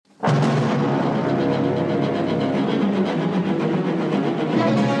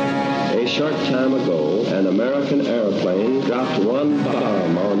an American airplane dropped one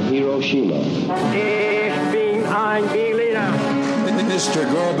bomb on Hiroshima. Ich bin ein Berliner. Mr.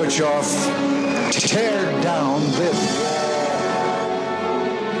 Gorbachev, tear down this.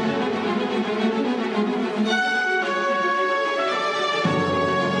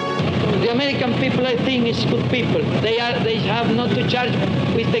 The American people, I think, is good people. They have not to charge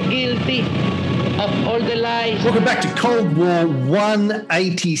with the guilty of all the lies. Welcome back to Cold War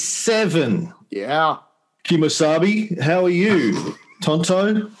 187. Yeah. Kimosabi, how are you?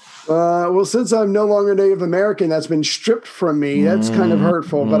 Tonto? Well, since I'm no longer Native American, that's been stripped from me. That's kind of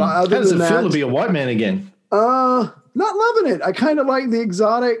hurtful. But How does it feel to be a white man again? Not loving it. I kind of like the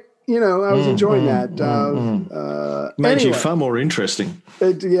exotic. I was enjoying that. Made anyway, you far more interesting.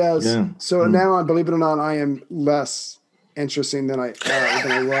 Yes. Yeah. So now, believe it or not, I am less interesting than I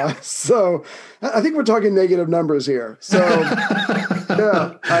was. So I think we're talking negative numbers here. So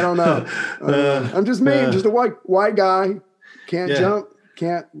yeah, I don't know. I'm just me, just a white guy, can't jump.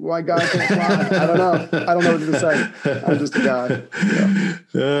 White guy can't fly. I don't know. I don't know what to say. I'm just a guy.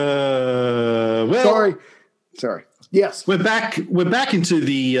 Yeah. Well, sorry. Yes, we're back into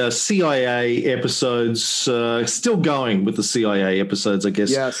the CIA episodes. Still going with the CIA episodes, I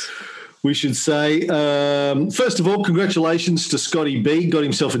guess. Yes, we should say. First of all, congratulations to Scotty B. Got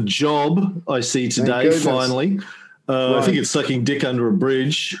himself a job. I see today. Finally. Right. I think it's sucking dick under a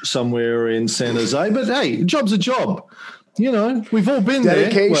bridge somewhere in San Jose. But hey, a job's a job. We've all been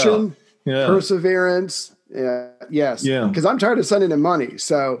dedication, there. Perseverance. Yeah. Yes. Yeah. Because I'm tired of sending him money,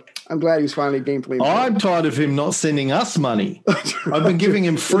 so I'm glad he's finally gainfully employed. I'm tired of him not sending us money. I've been giving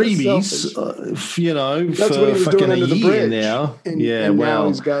him freebies, That's for what he was fucking doing a under the year bridge. now. And well, now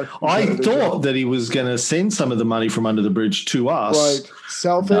he's got I thought that he was going to send some of the money from under the bridge to us. Right.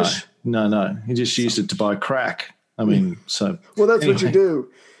 Selfish? No. He just used it to buy crack. I mean, so. Well, that's anyway. what you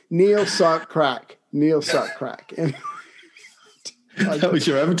do. Neil suck crack. That was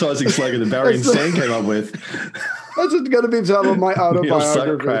your advertising slogan that Barry and Stan came up with. That's just going to be the title of my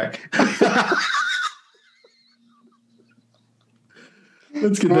autobiography. Crack.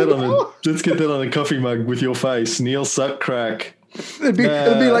 Let's get that on a coffee mug with your face. Neil suck crack. It'd be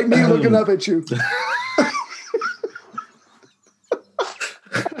like me looking up at you.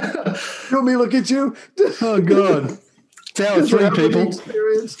 You want me to look at you? Oh God! It's hour 3, people. It's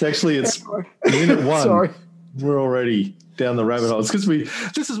minute 1. Sorry. We're already down the rabbit hole. It's because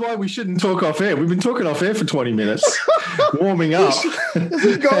this is why we shouldn't talk off air. We've been talking off air for 20 minutes, warming up. This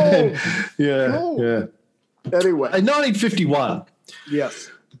is gold. Yeah. Anyway. In 1951. Yes.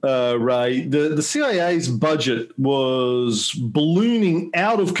 Ray, the CIA's budget was ballooning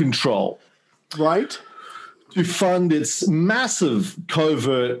out of control. Right. To fund its massive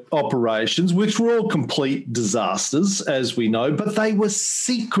covert operations, which were all complete disasters, as we know, but they were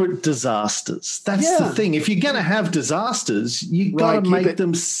secret disasters. That's the thing. If you're going to have disasters, you got to make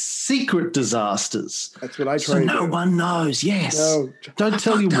them secret disasters. That's what I try so to do. No one knows. Yes. No. Don't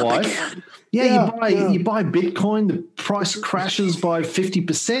tell your wife. You buy Bitcoin, the price crashes by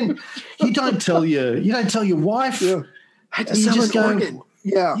 50%. You don't tell your wife. Yeah. I had to sell an organ.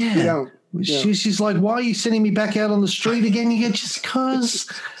 Yeah. You don't. She's like, why are you sending me back out on the street again? You get just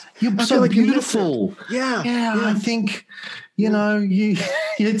because you're so beautiful. Yeah. I think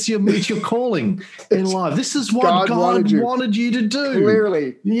it's your calling in life. This is what God wanted you to do.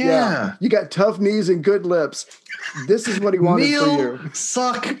 Clearly, yeah. You got tough knees and good lips. This is what he wanted Neil for you.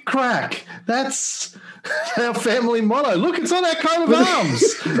 Suck crack. That's our family motto. Look, it's on our coat of arms.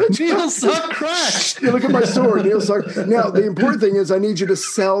 Neil suck crack. You look at my sword, Neil suck. Now, the important thing is I need you to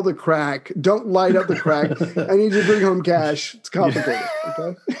sell the crack. Don't light up the crack. I need you to bring home cash. It's complicated.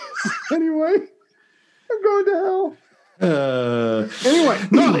 Okay. Anyway, I'm going to hell.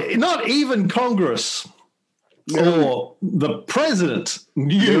 Anyway. Not even Congress or the president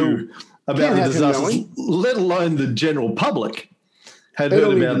knew about the disasters, let alone the general public had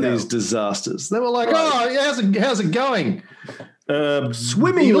heard about these disasters. They were like, how's it going?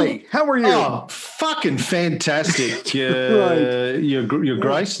 Swimmingly. How are you? Oh, fucking fantastic. Your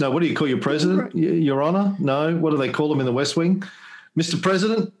Grace? No, what do you call your president? Your Honor? No, what do they call him in the West Wing? Mr.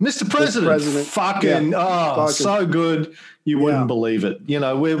 President? Mr. President. Fucking, so good. You wouldn't believe it. You're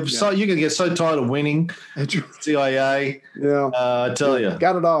going to get so tired of winning. CIA. Yeah. I tell you.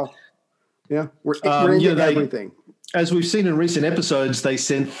 Got it all. Yeah. We're into everything. As we've seen in recent episodes, they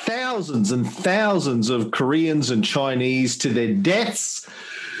sent thousands and thousands of Koreans and Chinese to their deaths.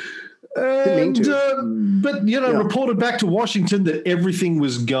 Reported back to Washington that everything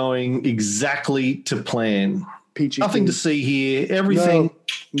was going exactly to plan. Peachy Nothing to see here. Everything.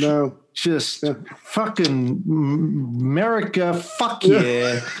 No. Just fucking America. Fuck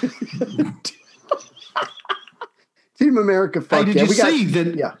yeah. Team America. Fuck hey, did you see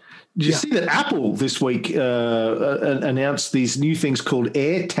that? Yeah. Did you see that Apple this week announced these new things called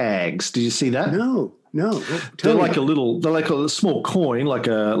AirTags? Did you see that? No. They're like a small coin, like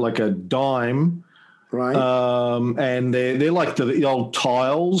a dime. Right. And they're like the old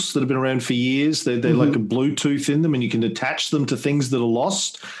tiles that have been around for years. They're like a Bluetooth in them, and you can attach them to things that are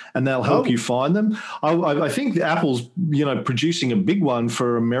lost, and they'll help you find them. I think Apple's producing a big one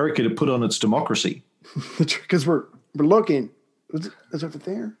for America to put on its democracy. Because we're looking. Is it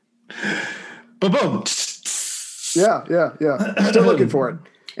there? Boom. Yeah. Still looking for it.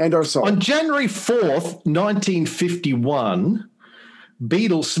 And our song. On January 4th, 1951,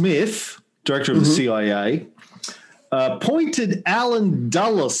 Beetle Smith, director of the CIA, appointed Alan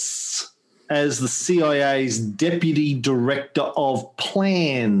Dulles as the CIA's deputy director of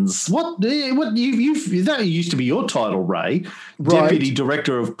plans. What that used to be your title, Ray? Right. Deputy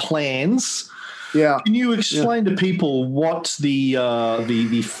director of plans. Yeah. Can you explain to people what the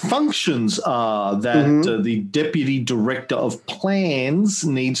functions are that the deputy director of plans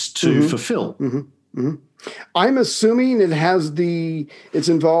needs to fulfill? I'm assuming it's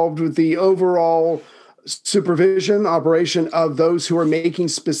involved with the overall supervision operation of those who are making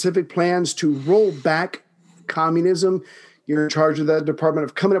specific plans to roll back communism. You're in charge of that department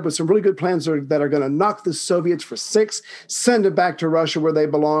of coming up with some really good plans that are going to knock the Soviets for six, send it back to Russia where they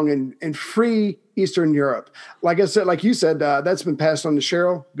belong, and free Eastern Europe. Like you said, that's been passed on to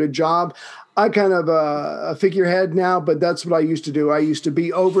Cheryl. Good job. I kind of a figurehead now, but that's what I used to do. I used to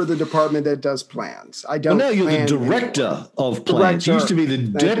be over the department that does plans. I don't. Well, now you're the director of plans. You used to be the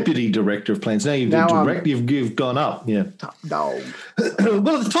deputy director of plans. Now you've gone up. Yeah. Top dog.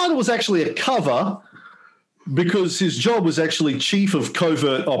 Well, the title was actually a cover because his job was actually chief of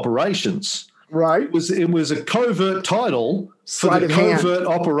covert operations. Right. It was a covert title for the covert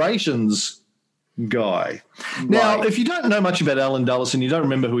operations guy. Now, if you don't know much about Alan Dulles and you don't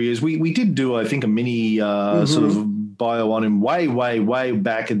remember who he is, we did do, I think, a mini sort of bio on him way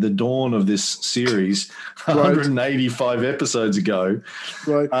back at the dawn of this series, 185 episodes ago,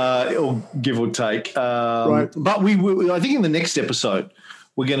 or give or take. But I think in the next episode,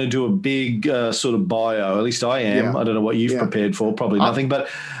 we're going to do a big sort of bio. At least I am. I don't know what you've prepared for. Probably nothing. But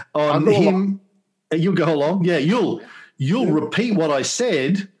on him, you'll go along. Yeah, you'll repeat what I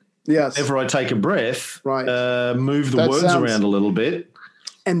said. Yes. Whenever I take a breath, move the That words around a little bit.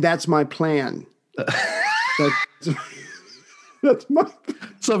 And that's my plan. That's my.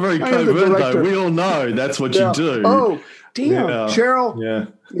 It's not very covert, though. We all know that's what you do. Oh, damn. Cheryl. Yeah.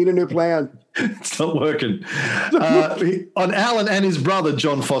 Need a new plan. It's not working. On Alan and his brother,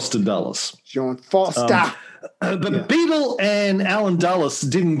 John Foster Dulles. John Foster. But Beetle and Alan Dulles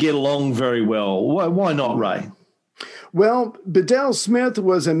didn't get along very well. Why not, Ray? Well, Beetle Smith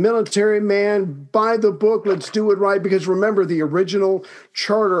was a military man. By the book, let's do it right. Because remember, the original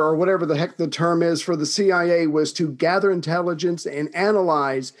charter, or whatever the heck the term is, for the CIA was to gather intelligence and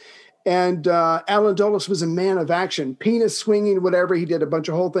analyze. And Alan Dulles was a man of action, penis swinging, whatever. He did a bunch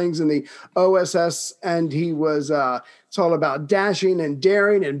of whole things in the OSS, and he was, it's all about dashing and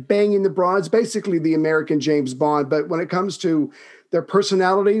daring and banging the broads, basically the American James Bond. But when it comes to their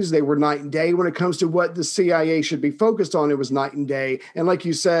personalities, they were night and day. When it comes to what the CIA should be focused on, it was night and day. And like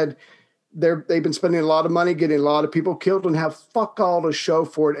you said, they've been spending a lot of money, getting a lot of people killed, and have fuck all to show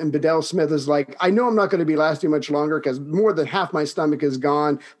for it. And Beetle Smith is like, I know I'm not going to be lasting much longer because more than half my stomach is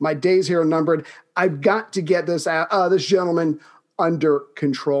gone. My days here are numbered. I've got to get this gentleman under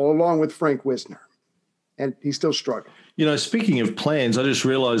control, along with Frank Wisner. And he's still struggling. You know, speaking of plans, I just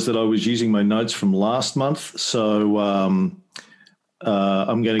realized that I was using my notes from last month. So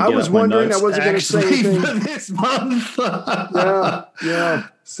I'm going to get up my notes. I wasn't going to say anything for this month. Yeah.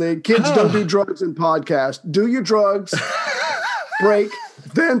 Say, kids, don't do drugs and podcast. Do your drugs, break,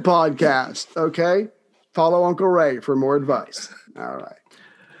 then podcast. Okay. Follow Uncle Ray for more advice. All right.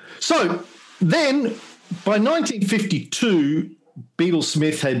 So then, by 1952, Beetle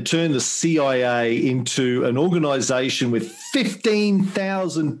Smith had turned the CIA into an organization with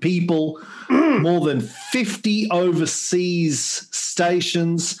 15,000 people, more than 50 overseas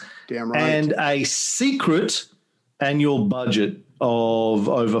stations, and a secret annual budget of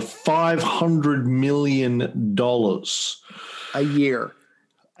over $500 million a year.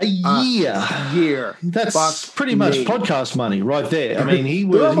 A year. That's pretty much podcast money right there. I mean, he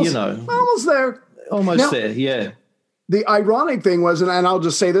was, almost there. Almost there, yeah. The ironic thing was, and I'll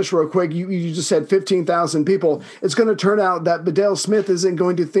just say this real quick, you just said 15,000 people. It's going to turn out that Beetle Smith isn't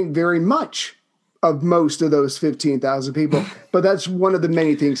going to think very much of most of those 15,000 people, but that's one of the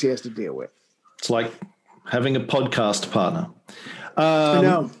many things he has to deal with. It's like having a podcast partner. I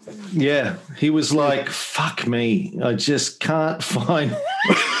know. Yeah, he was like, fuck me, I just can't find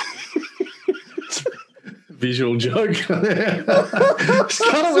visual joke. Just cut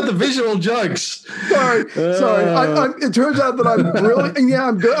it with the visual jokes. Sorry. It turns out that I'm really,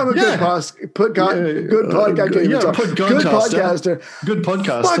 I'm good. I'm a good podcaster. Good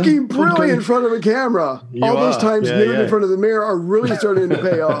podcaster. Fucking brilliant in front of a camera. All those times nude in front of the mirror are really starting to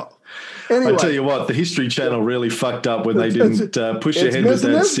pay off. Anyway. I tell you what, the History Channel really fucked up when they didn't push ahead with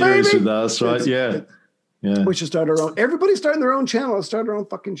that series with us, right? Yeah. We should start our own. Everybody's starting their own channel. Let's start our own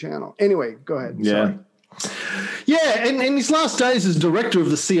fucking channel. Anyway, go ahead. Yeah. Sorry. Yeah, and in his last days as director of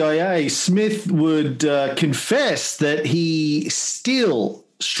the CIA, Smith would confess that he still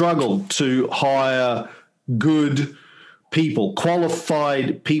struggled to hire good people,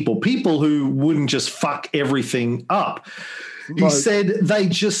 qualified people who wouldn't just fuck everything up. He said they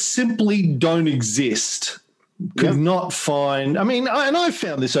just simply don't exist. Could not find. I mean, and I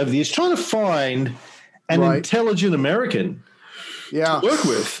found this over the years, trying to find an intelligent American to work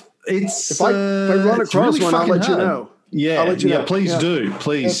with. If I run across really one, I'll let you know. Yeah, I'll let you know. Please do.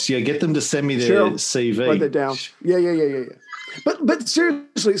 Please, get them to send me their CV. Write that down. Yeah. But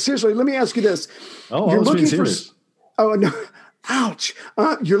seriously, let me ask you this. Oh, you're looking serious. No. Ouch.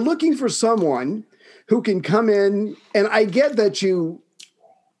 You're looking for someone who can come in, and I get that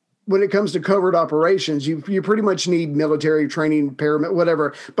when it comes to covert operations, you pretty much need military training, paramedic,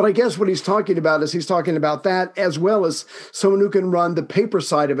 whatever. But I guess what he's talking about is that, as well as someone who can run the paper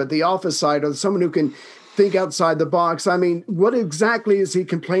side of it, the office side, or someone who can think outside the box. I mean, what exactly is he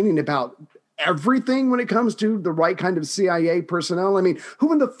complaining about? Everything when it comes to the right kind of CIA personnel? I mean,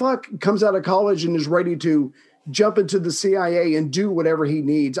 who in the fuck comes out of college and is ready to jump into the CIA and do whatever he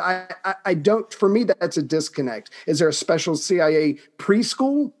needs? I don't, for me, that's a disconnect. Is there a special CIA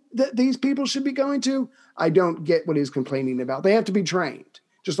preschool that these people should be going to? I don't get what he's complaining about. They have to be trained,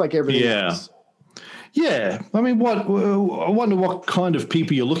 just like everything else. Yeah. I mean, I wonder what kind of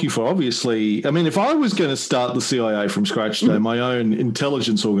people you're looking for. Obviously, I mean, if I was going to start the CIA from scratch today, my own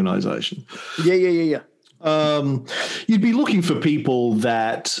intelligence organization. Yeah. You'd be looking for people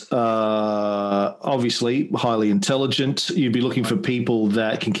that obviously highly intelligent. You'd be looking for people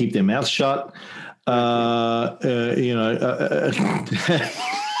that can keep their mouth shut.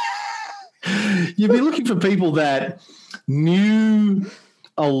 You'd be looking for people that knew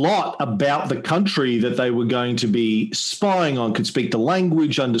a lot about the country that they were going to be spying on, could speak the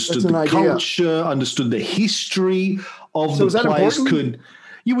language, understood the culture, understood the history of the place,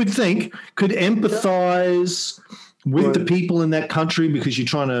 you would think, could empathize with the people in that country because you're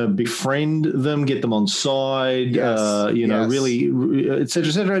trying to befriend them, get them on side, really, et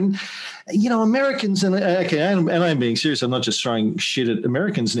cetera. And, Americans, and I'm being serious, I'm not just throwing shit at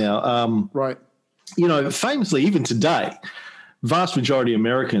Americans now. Famously, even today, vast majority of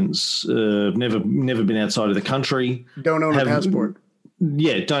Americans have never been outside of the country. Don't own a passport.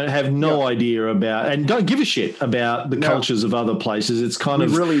 Yeah, don't have no idea about, and don't give a shit about the cultures of other places. It's kind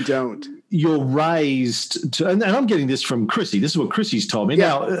of really don't. You're raised to, and I'm getting this from Chrissy. This is what Chrissy's told me.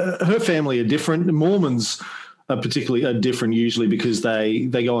 Now, her family are different. Mormons are different usually because they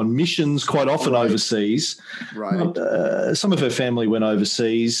go on missions quite often overseas. Right. Some of her family went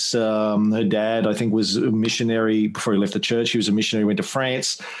overseas. Her dad, I think, was a missionary before he left the church. He was a missionary, went to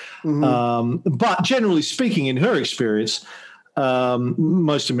France. Mm-hmm. But generally speaking, in her experience,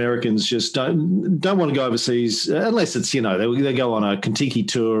 most Americans just don't want to go overseas unless it's, they go on a Kentucky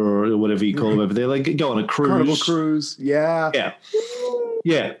tour or whatever you call it over there. They go on a cruise. Carnival cruise. Yeah.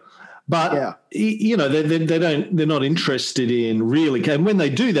 But they're not interested in really. And when they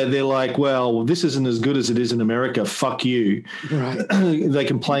do that, they're like, well, this isn't as good as it is in America. Fuck you. Right. They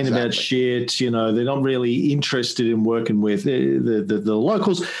complain about shit. They're not really interested in working with the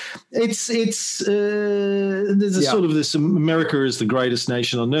locals. There's a sort of this America is the greatest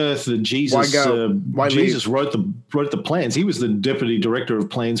nation on earth. That Jesus wrote the plans. He was the deputy director of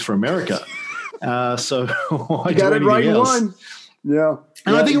plans for America. So why do anything else? Yeah.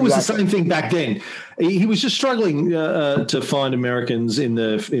 And I think it was the same thing back then. He was just struggling to find Americans in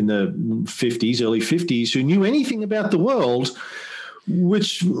the 50s, early 50s, who knew anything about the world,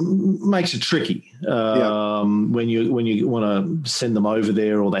 which makes it tricky when you want to send them over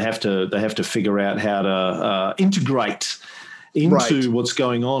there, or they have to figure out how to integrate into what's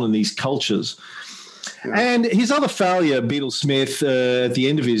going on in these cultures. Yeah. And his other failure, Beetle Smith, at the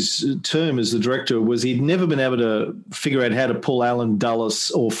end of his term as the director, was he'd never been able to figure out how to pull Alan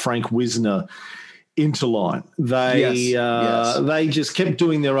Dulles or Frank Wisner into line. They just kept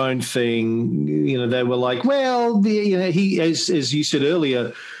doing their own thing. They were like, well, he, as you said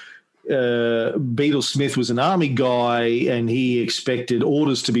earlier, Beetle Smith was an army guy and he expected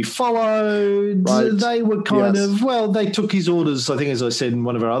orders to be followed. Right. They were kind of, they took his orders, I think, as I said in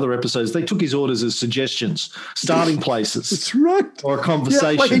one of our other episodes, they took his orders as suggestions, starting places. That's right. Or a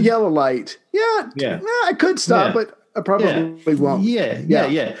conversation. Yeah, like a yellow light. Yeah. I could stop, but I probably won't.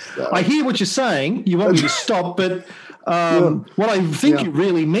 Yeah. I hear what you're saying. You want me to stop, but what I think you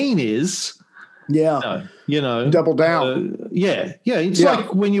really mean is, double down. It's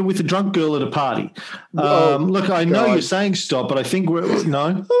like when you're with a drunk girl at a party. Look, I know you're saying stop, but I think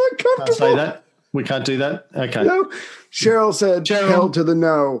no. Can't say that. We can't do that. Okay. No. Cheryl said hell to the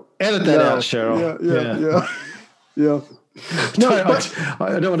no. Edit that out, Cheryl. Yeah.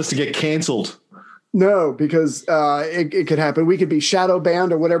 I don't want us to get cancelled. No, because it could happen. We could be shadow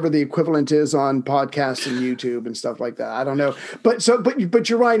banned or whatever the equivalent is on podcasts and YouTube and stuff like that. I don't know. But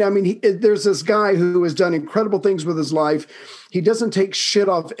you're right. I mean, there's this guy who has done incredible things with his life. He doesn't take shit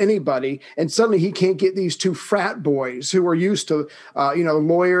off anybody. And suddenly he can't get these two frat boys who are used to,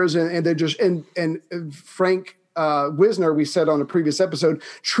 lawyers and they're just, and Frank Wisner, we said on a previous episode,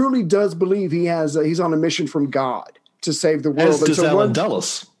 truly does believe he's on a mission from God to save the world. As does Alan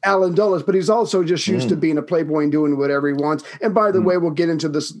Dulles. Alan Dulles, but he's also just used to being a playboy and doing whatever he wants. And by the way, we'll get into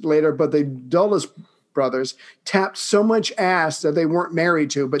this later, but the Dulles brothers tapped so much ass that they weren't married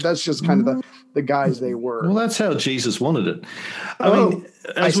to, but that's just kind of the guys they were. Well, that's how Jesus wanted it. I mean,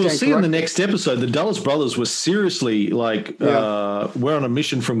 as we'll see in the next episode, the Dulles brothers were seriously we're on a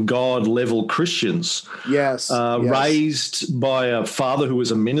mission from God level Christians. Yes. Raised by a father who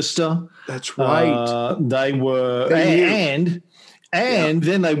was a minister. That's right. They were, and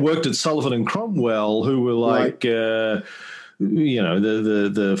then they worked at Sullivan and Cromwell, who were like, the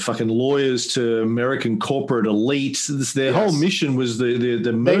fucking lawyers to American corporate elite. Their whole mission was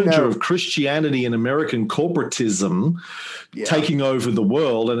the merger of Christianity and American corporatism taking over the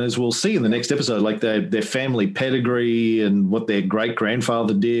world. And as we'll see in the next episode, like their family pedigree and what their great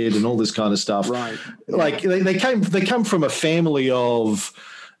grandfather did and all this kind of stuff. Right. Like they come from a family of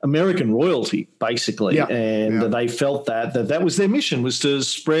American royalty, basically, and they felt that was their mission, was to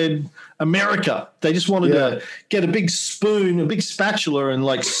spread America. They just wanted to get a big spoon, a big spatula, and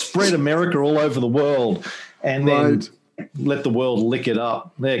like spread America all over the world, and then let the world lick it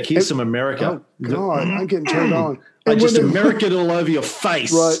up. There, here's some America. Oh God, I'm getting turned on. I just America it all over your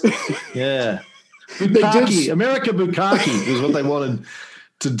face. Right. Yeah. Bukkake, America Bukkake is what they wanted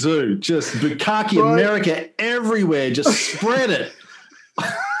to do. Just Bukkake America everywhere. Just spread it.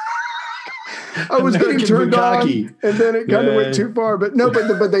 I was getting turned on, and then it kind of went too far. But no,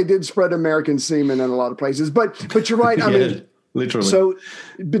 but they did spread American semen in a lot of places. But you're right. I mean, literally. So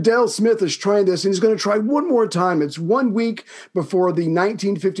Beetle Smith is trying this, and he's going to try one more time. It's 1 week before the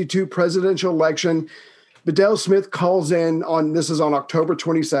 1952 presidential election. Beetle Smith calls in this is on October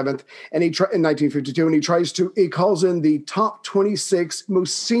 27th, and in 1952, and he calls in the top 26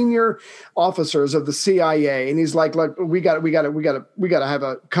 most senior officers of the CIA, and he's like, look, we got to have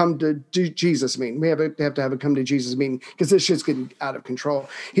a come to Jesus meeting. We have to have a come to Jesus meeting because this shit's getting out of control.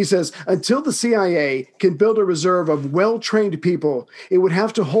 He says, until the CIA can build a reserve of well-trained people, it would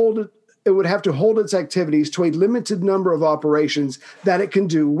have to hold its activities to a limited number of operations that it can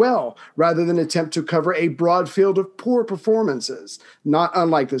do well, rather than attempt to cover a broad field of poor performances, not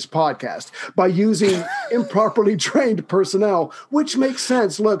unlike this podcast, by using improperly trained personnel, which makes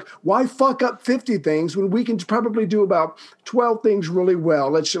sense. Look, why fuck up 50 things when we can probably do about 12 things really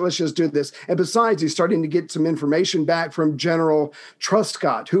well? Let's just do this. And besides, he's starting to get some information back from General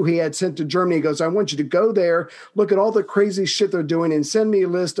Truscott, who he had sent to Germany. He goes, I want you to go there, look at all the crazy shit they're doing, and send me a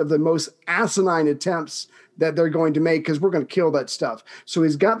list of the most asinine attempts that they're going to make, because we're going to kill that stuff. So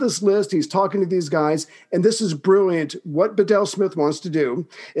he's got this list. He's talking to these guys, and this is brilliant. What Beetle Smith wants to do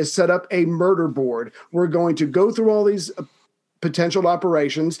is set up a murder board. We're going to go through all these potential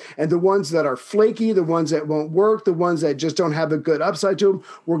operations, and the ones that are flaky, the ones that won't work, the ones that just don't have a good upside to them,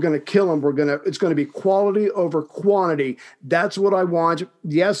 we're going to kill them. It's going to be quality over quantity. That's what I want.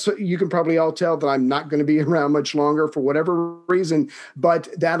 Yes, you can probably all tell that I'm not going to be around much longer for whatever reason, but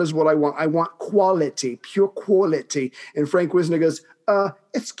that is what I want. I want quality, pure quality. And Frank Wisner goes,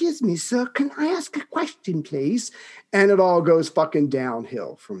 excuse me, sir, can I ask a question, please? And it all goes fucking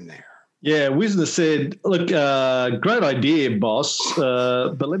downhill from there. Yeah, Wisner said, look, great idea, boss,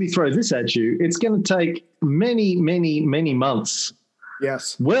 but let me throw this at you. It's going to take many, many, many months,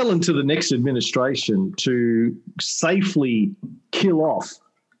 well into the next administration, to safely kill off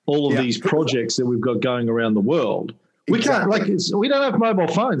all of these projects that we've got going around the world. Exactly. We don't have mobile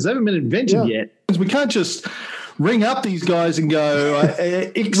phones. They haven't been invented yet. We can't just ring up these guys and go,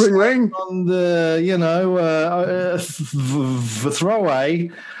 ring on the, the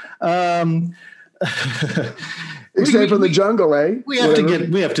throwaway. Escape from the jungle, eh? We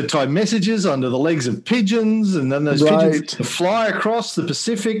have to tie messages under the legs of pigeons, and then those pigeons fly across the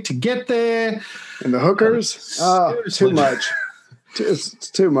Pacific to get there. And the hookers, too much.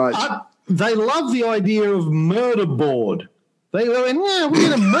 It's too much. They love the idea of murder board. They went, yeah, we're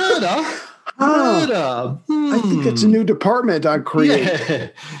going to murder. Murder. I think it's a new department I create.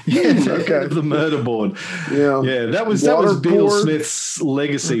 Okay. The murder board. Yeah. That was Beetle Smith's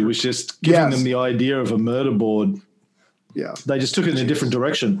legacy, was just giving them the idea of a murder board. Yeah. They just took it in a different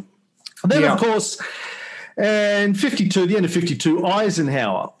direction. And then, of course, in the end of 52,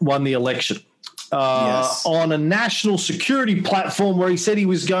 Eisenhower won the election on a national security platform where he said he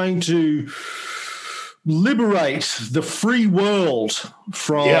was going to liberate the free world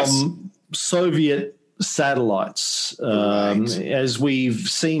from Soviet satellites. As we've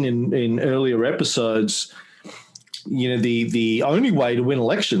seen in earlier episodes, the only way to win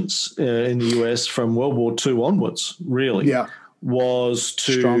elections in the US from World War II onwards, really, was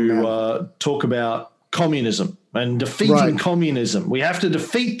to talk about communism and defeating communism. We have to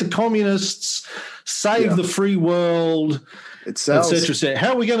defeat the communists, save the free world, etc.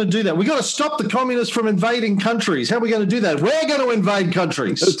 How are we going to do that? We've got to stop the communists from invading countries. How are we going to do that? We're going to invade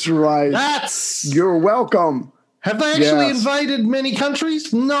countries. That's right. You're welcome. Have they actually invaded many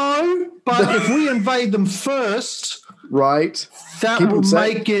countries? No. But if we invade them first, that will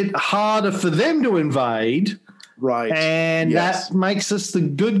make it harder for them to invade. Right. And that makes us the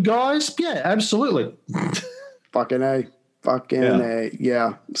good guys? Yeah, absolutely. Fucking A.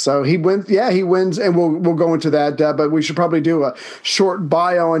 Yeah. So he wins. Yeah, he wins, and we'll go into that. But we should probably do a short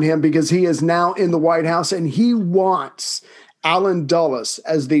bio on him because he is now in the White House, and he wants Allen Dulles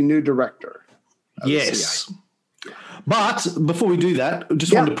as the new director. Yes. But before we do that, I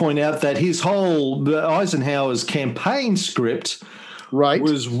just wanted to point out that Eisenhower's campaign script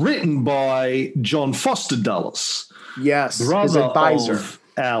was written by John Foster Dulles. Yes, brother his advisor. Of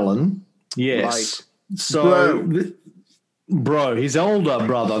Allen. Yes. Right. So, bro, his older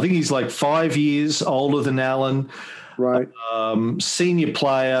brother. I think he's like 5 years older than Allen. Right. Senior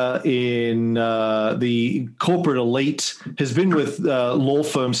player in the corporate elite, has been with law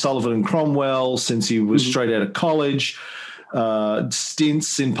firm Sullivan and Cromwell since he was straight out of college.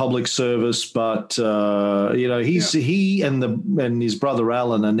 Stints in public service, but he and his brother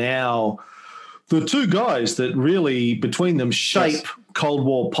Alan are now the two guys that really between them shape Cold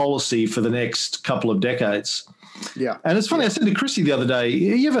War policy for the next couple of decades. Yeah. And it's funny, I said to Chrissy the other day,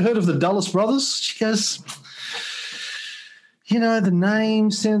 you ever heard of the Dulles brothers? She goes, the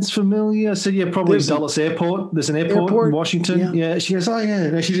name sounds familiar. I said, probably Dulles Airport. There's an airport in Washington. Yeah. She goes,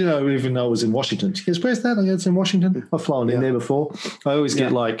 No, she didn't even know it was in Washington. She goes, where's that? I go, it's in Washington. I've flown in there before. I always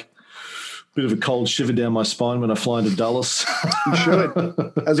get like a bit of a cold shiver down my spine when I fly into Dulles. You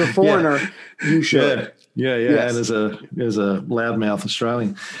should. As a foreigner, you should. Yeah. Yes. And as a loudmouth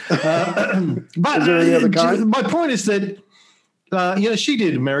Australian. But is there any other kind? My point is that, she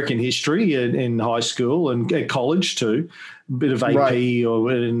did American history in high school and at college too. Bit of AP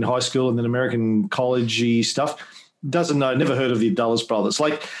or in high school and then American college-y stuff. Never heard of the Dulles brothers.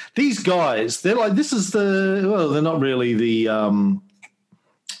 Like these guys, they're like, they're not really the,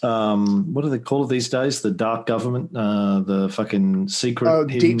 what do they call it these days? The dark government, the fucking secret.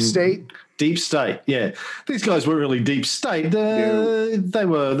 Deep state? Deep state, yeah. These guys weren't really deep state. They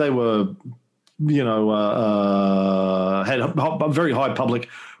were, had very high public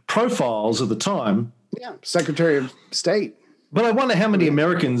profiles at the time. Yeah, Secretary of State. But I wonder how many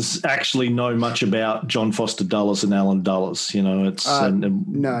Americans actually know much about John Foster Dulles and Allen Dulles. It's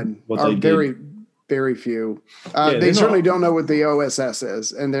none. What they very, did. Very few. They certainly don't know what the OSS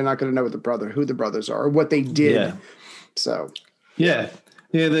is, and they're not going to know who the brothers are, or what they did. Yeah. So. Yeah.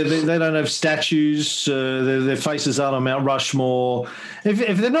 Yeah, they don't have statues. Their faces aren't on Mount Rushmore.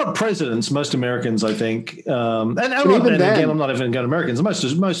 If they're not presidents, most Americans, I think, again, I'm not even going to Americans.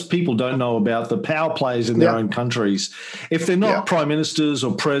 Most people don't know about the power plays in their own countries. If they're not prime ministers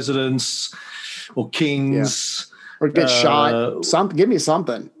or presidents or kings, or get shot, give me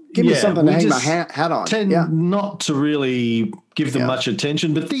something. Give me something to hang my hat on. Tend not to really give them much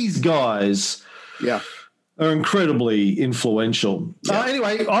attention, but these guys, are incredibly influential.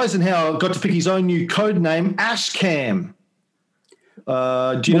 Anyway, Eisenhower got to pick his own new code name, Ashcam.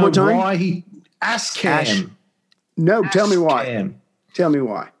 Do you know why he Ashcam? No, tell me why. Tell me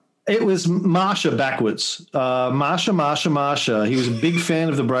why. It was Marsha backwards. Marsha. He was a big fan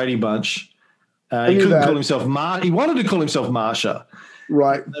of the Brady Bunch. He couldn't call himself He wanted to call himself Marsha.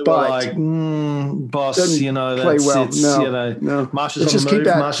 Right. They were But like, boss, doesn't that's play well. it's, No. Marsh Let's is on just the keep move,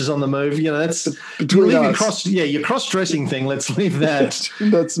 that Marsh is on the move. That's between you leave us. your cross-dressing thing. Let's leave that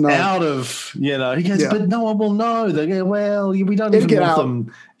That's not out of, He goes, but no one will know. They go, well, we don't It'll even get want out.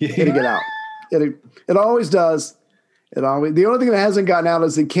 them. It'll get out. It always does. The only thing that hasn't gotten out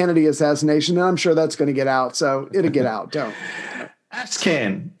is the Kennedy assassination, and I'm sure that's going to get out. So it'll get out. Don't.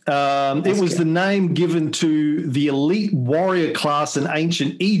 Ascan. It was the name given to the elite warrior class in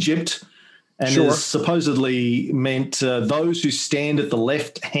ancient Egypt, and is supposedly meant those who stand at the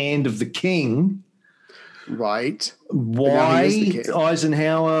left hand of the king. Right. Why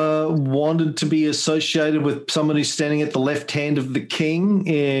Eisenhower wanted to be associated with someone who's standing at the left hand of the king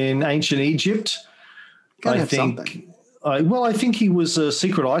in ancient Egypt? I think he was a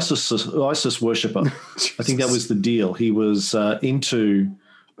secret ISIS worshipper. I think that was the deal. He was into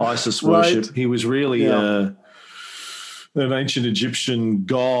ISIS worship. Right. He was really an ancient Egyptian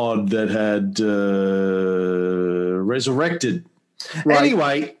god that had resurrected. Right.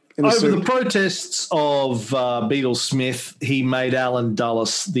 Anyway, over the protests of Beetle Smith, he made Alan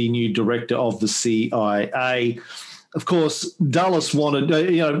Dulles the new director of the CIA. Of course, Dulles wanted,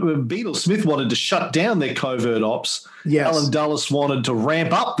 Beetle Smith wanted to shut down their covert ops. Yes. Alan Dulles wanted to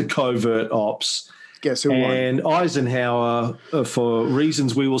ramp up the covert ops. Guess who won? And Eisenhower, for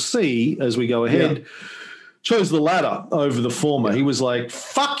reasons we will see as we go ahead, chose the latter over the former. Yeah. He was like,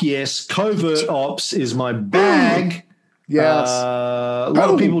 fuck yes, covert ops is my bag. Yes. A lot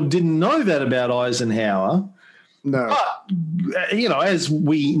of people didn't know that about Eisenhower. No. But, as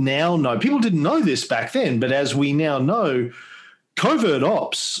we now know, people didn't know this back then, but as we now know, covert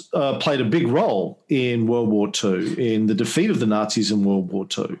ops played a big role in World War II, in the defeat of the Nazis in World War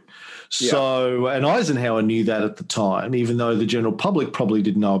II. So, and Eisenhower knew that at the time, even though the general public probably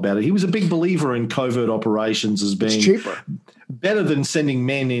didn't know about it. He was a big believer in covert operations as being cheaper, better than sending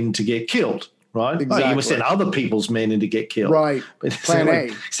men in to get killed. Right? Exactly. You must send other people's men in to get killed. Right. Plan A.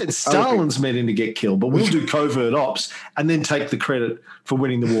 He sent Stalin's men in to get killed, but we'll do covert ops and then take the credit for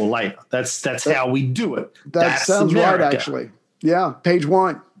winning the war later. That's how we do it. That sounds America. Right, actually. Yeah, page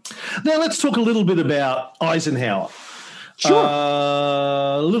 1. Now let's talk a little bit about Eisenhower. Sure.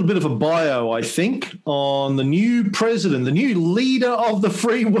 A little bit of a bio, I think, on the new president, the new leader of the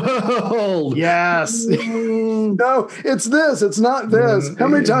free world. Yes. No, it's this. It's not this. How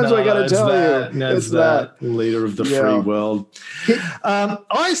many times do I got to tell you? No, it's that. Leader of the free world.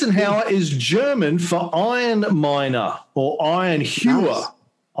 Eisenhower is German for iron miner or iron hewer. Nice.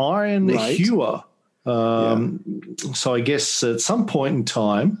 Iron hewer. So I guess at some point in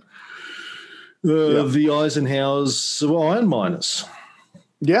time, the Eisenhowers were iron miners.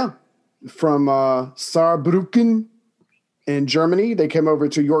 Yeah. From Saarbrücken in Germany. They came over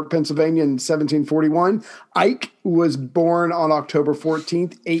to York, Pennsylvania in 1741. Ike was born on October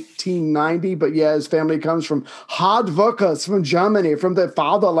 14th, 1890. But his family comes from Hardworkers from Germany, from the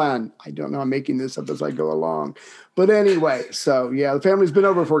fatherland. I don't know. I'm making this up as I go along. But anyway, so the family's been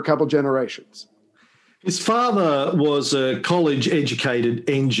over for a couple generations. His father was a college-educated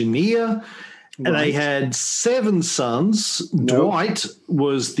engineer. And they had 7 sons. Dwight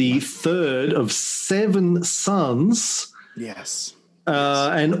was the third of 7 sons. Yes.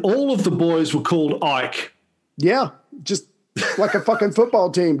 And all of the boys were called Ike. Yeah, just like a fucking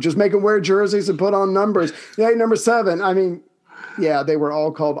football team. Just make them wear jerseys and put on numbers. Number 7. I mean, they were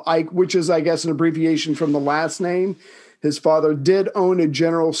all called Ike, which is, I guess, an abbreviation from the last name. His father did own a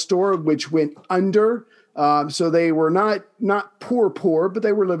general store, which went under. So they were not poor, but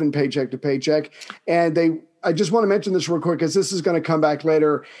they were living paycheck to paycheck. And I just want to mention this real quick because this is going to come back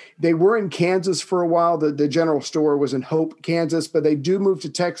later. They were in Kansas for a while. The general store was in Hope, Kansas, but they do move to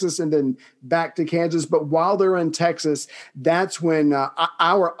Texas and then back to Kansas. But while they're in Texas, that's when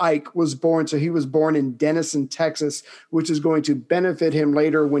our Ike was born. So he was born in Denison, Texas, which is going to benefit him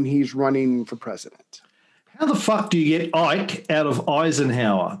later when he's running for president. How the fuck do you get Ike out of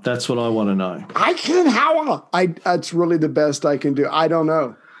Eisenhower? That's what I want to know. Eisenhower. That's really the best I can do. I don't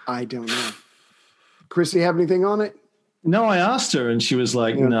know. Christy, have anything on it? No, I asked her and she was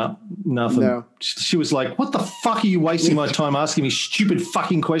like, no, nothing. No. She was like, what the fuck are you wasting my time asking me stupid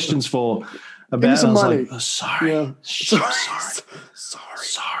fucking questions for? About? Give me some money. Like, sorry. Yeah. Sorry.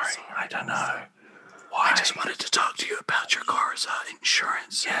 I don't know. Why? I just wanted to talk to you about your car's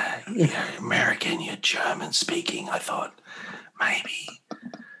insurance. Yeah, you're American, you're German speaking. I thought maybe.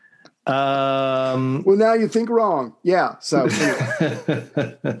 Well, now you think wrong. Yeah. So,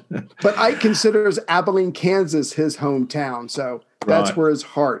 anyway. But Ike considers Abilene, Kansas, his hometown. So that's where his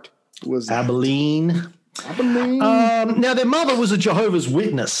heart was. Abilene. Now, their mother was a Jehovah's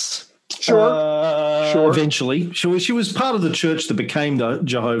Witness. Sure. eventually. She was part of the church that became the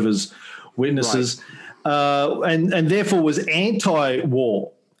Jehovah's Witnesses, and therefore was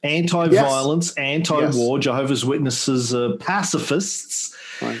anti-war, anti-violence, anti-war. Yes. Jehovah's Witnesses are pacifists.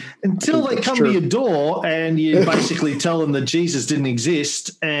 Right. Until they come to your door and you basically tell them that Jesus didn't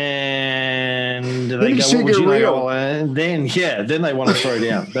exist, and they go, "What would you know?" And then they want to throw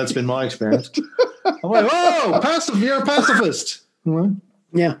down. That's been my experience. I'm like, "Oh, you're a pacifist." Mm-hmm.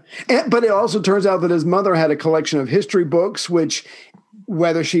 Yeah, but it also turns out that his mother had a collection of history books, which,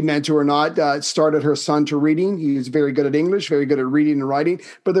 whether she meant to or not, started her son to reading. He was very good at English, very good at reading and writing,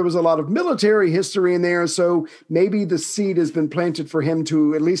 but there was a lot of military history in there. So maybe the seed has been planted for him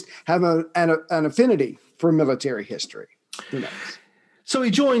to at least have an affinity for military history. Who knows? So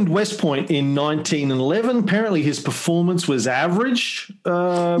he joined West Point in 1911. Apparently his performance was average.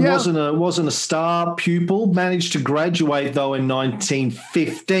 Wasn't a star pupil. Managed to graduate, though, in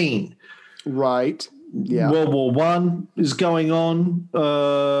 1915. Right. Yeah. World War I is going on,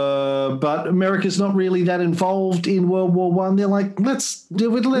 but America's not really that involved in World War I. They're like, we'll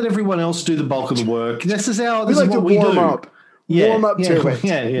let everyone else do the bulk of the work. This is what we do. Warm up to it.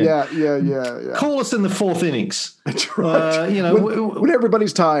 Yeah. Call us in the fourth innings. That's right. When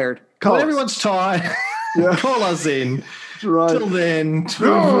everybody's tired. Everyone's tired, call us in. That's right. Till then,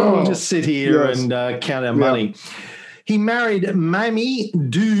 we'll just sit here and count our money. He married Mamie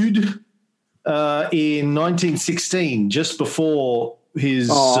Dude in 1916, just before his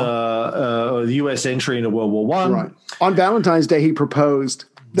U.S. entry into World War I. Right. On Valentine's Day, he proposed.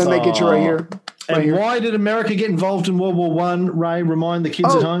 Then they get you right here. Why did America get involved in World War I? Ray, remind the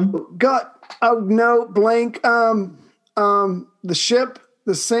kids at home. Blank. The ship,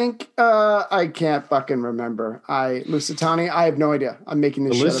 the sink. I can't fucking remember. Lusitania. I have no idea. I'm making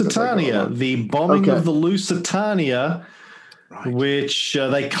this shit up. Lusitania, the bombing of the Lusitania. Right. Which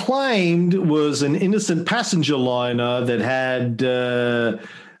they claimed was an innocent passenger liner that had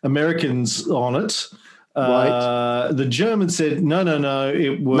Americans on it. Right. The Germans said, no,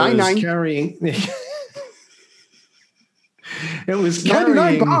 it was 99. carrying... it was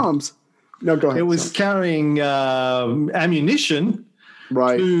 99 bombs. No, go ahead. It was carrying ammunition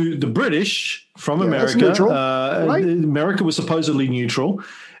to the British from America. Neutral. America was supposedly neutral.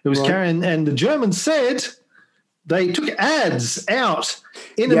 It was carrying... And the Germans said... They took ads out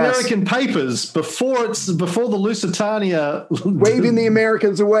in American papers before the Lusitania waving the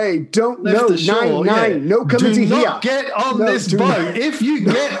Americans away. No coming to here. Do not get on this boat. If you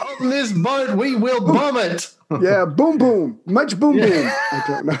get on this boat, we will bomb it. Boom, boom, much boom, boom.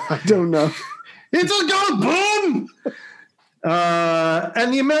 I don't know. It's a go boom.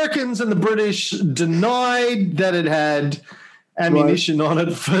 And the Americans and the British denied that it had ammunition on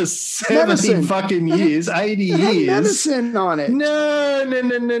it for 70 fucking years, 80 years. Medicine on it. No.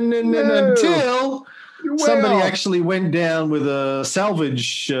 Until somebody actually went down with a salvage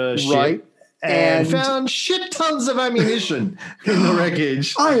ship and found shit tons of ammunition in the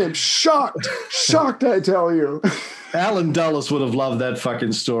wreckage. I am shocked. I tell you. Alan Dulles would have loved that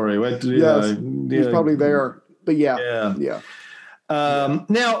fucking story. He's probably there. But yeah.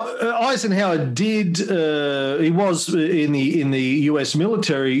 Now, Eisenhower he was in the U.S.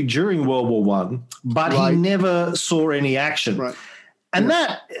 military during World War I, but he never saw any action. Right. And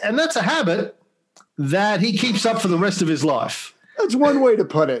that's a habit that he keeps up for the rest of his life. That's one way to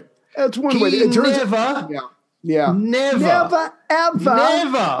put it. Never,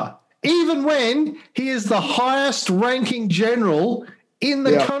 even when he is the highest ranking general in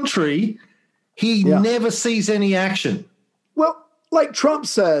the country, he never sees any action. Well, like Trump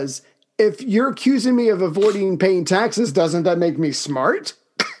says, if you're accusing me of avoiding paying taxes, doesn't that make me smart?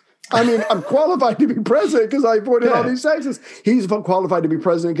 I mean, I'm qualified to be president because I avoided all these taxes. He's qualified to be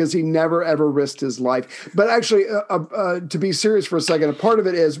president because he never, ever risked his life. But actually, to be serious for a second, a part of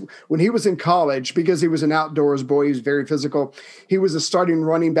it is when he was in college, because he was an outdoors boy, he was very physical. He was a starting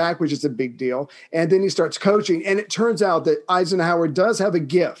running back, which is a big deal. And then he starts coaching. And it turns out that Eisenhower does have a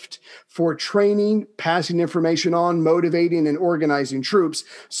gift for training, passing information on, motivating, and organizing troops.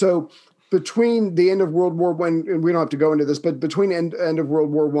 So between the end of World War I, and we don't have to go into this, but between end of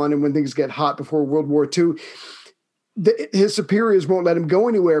World War I and when things get hot before World War II, his superiors won't let him go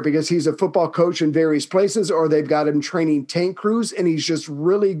anywhere because he's a football coach in various places, or they've got him training tank crews, and he's just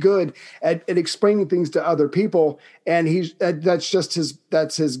really good at explaining things to other people. And that's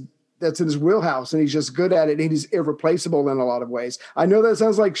in his wheelhouse, and he's just good at it, and he's irreplaceable in a lot of ways. I know that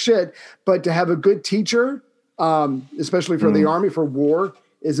sounds like shit, but to have a good teacher, especially for the Army, for war,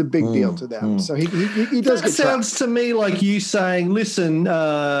 is a big deal to them. So he does. That sounds to me like you saying, "Listen,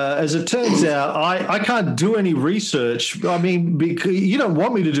 as it turns out, I can't do any research. I mean, because you don't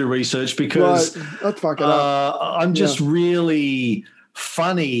want me to do research because let's fuck it up. I'm just really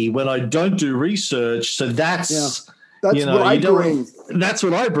funny when I don't do research. So that's what I bring. That's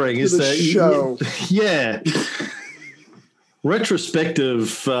what I bring to is the show. Yeah."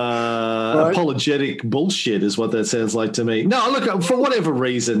 Retrospective apologetic bullshit is what that sounds like to me. No, look, for whatever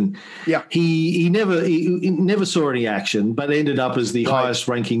reason, he never saw any action, but ended up as the highest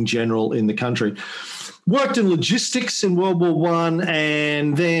ranking general in the country. Worked in logistics in World War I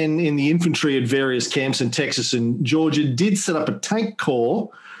and then in the infantry at various camps in Texas and Georgia. Did set up a tank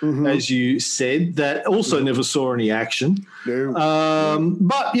corps, as you said, that also never saw any action. No.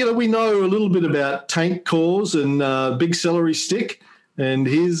 But, we know a little bit about tank corps and Big Celery Stick and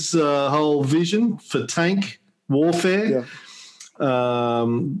his whole vision for tank warfare,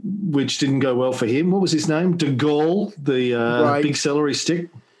 which didn't go well for him. What was his name? De Gaulle, the Big Celery Stick.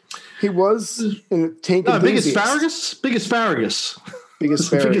 He was in a tank enthusiast. Big Asparagus. Big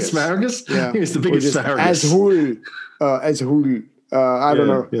Asparagus. Big Asparagus? Yeah. He was the Big Asparagus. Azhul. I don't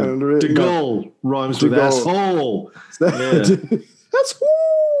know. Yeah. I don't know. De Gaulle rhymes with asshole. That's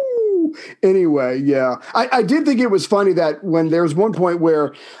whoo. Anyway, yeah. I did think it was funny that when there was one point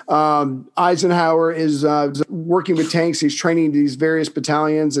where Eisenhower is working with tanks, he's training these various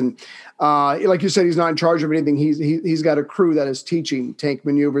battalions, and like you said, he's not in charge of anything. He's got a crew that is teaching tank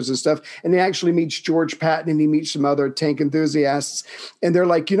maneuvers and stuff. And he actually meets George Patton and he meets some other tank enthusiasts. And they're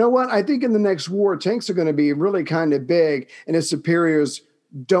like, you know what? I think in the next war, tanks are going to be really kind of big. And his superiors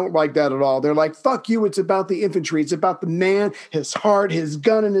don't like that at all. They're like, fuck you. It's about the infantry. It's about the man, his heart, his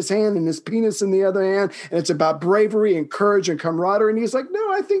gun in his hand and his penis in the other hand. And it's about bravery and courage and camaraderie. And he's like,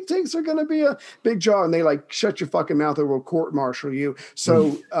 no, I think tanks are going to be a big draw. And they like, shut your fucking mouth or we'll court-martial you.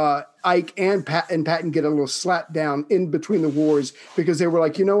 So Ike and Patton get a little slap down in between the wars because they were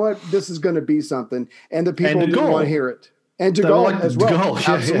like, you know what? This is going to be something. And the people didn't want to hear it. And De Gaulle as well. Gaulle.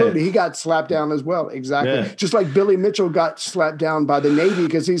 Absolutely. He got slapped down as well. Exactly. Yeah. Just like Billy Mitchell got slapped down by the Navy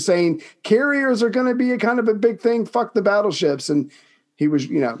because he's saying carriers are going to be a kind of a big thing. Fuck the battleships. And he was,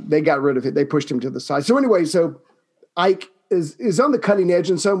 they got rid of it. They pushed him to the side. So anyway, Ike is on the cutting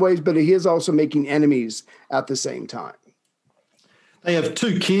edge in some ways, but he is also making enemies at the same time. They have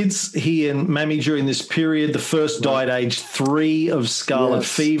 2 kids, he and Mammy, during this period. The first died aged 3 of scarlet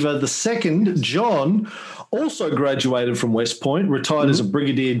fever. The second, John, also graduated from West Point, retired as a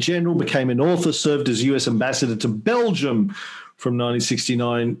brigadier general, became an author, served as U.S. ambassador to Belgium from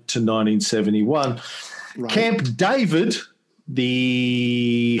 1969 to 1971. Right. Camp David,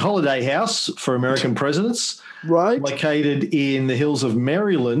 the holiday house for American presidents, located in the hills of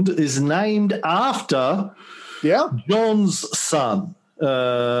Maryland, is named after John's son,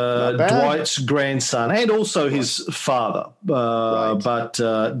 Dwight's grandson, and also his father.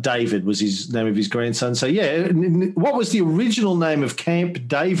 But David was his name of his grandson. So, what was the original name of Camp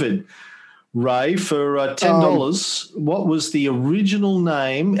David, Ray, for $10? What was the original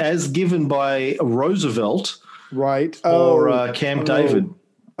name as given by Roosevelt for Camp David?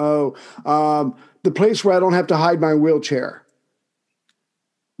 The place where I don't have to hide my wheelchair.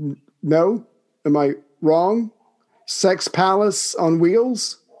 No? Am I wrong? Sex Palace on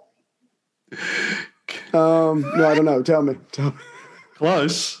Wheels? No, I don't know. Tell me.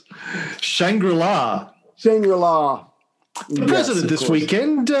 Close. Shangri-La. Shangri-La. The president this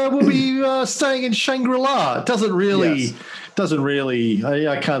weekend will be staying in Shangri-La. Doesn't really.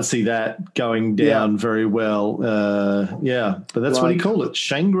 I can't see that going down very well. But that's what he called it,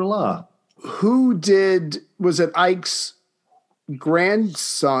 Shangri-La. Was it Ike's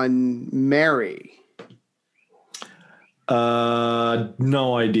grandson marry?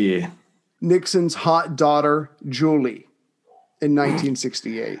 No idea. Nixon's hot daughter, Julie, in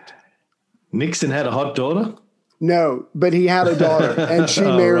 1968. Nixon had a hot daughter? No, but he had a daughter, and she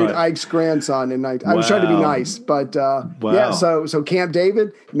married Ike's grandson in 19. I was trying to be nice, but So Camp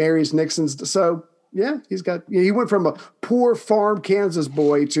David marries Nixon's. So he went from a poor farm Kansas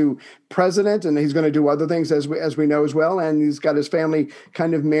boy to president, and he's going to do other things as we know as well. And he's got his family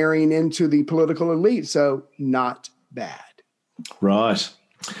kind of marrying into the political elite. So not bad. Right.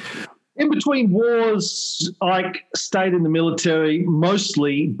 In between wars, Ike stayed in the military,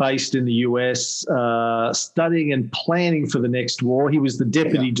 mostly based in the US, studying and planning for the next war. He was the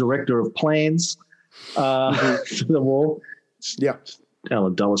deputy director of plans for the war. Yeah.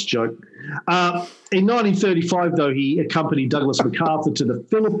 Alan Dulles joke. In 1935, though, he accompanied Douglas MacArthur to the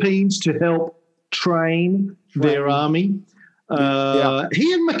Philippines to help train their army. He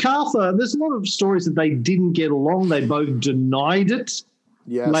and MacArthur, there's a lot of stories that they didn't get along. They both denied it.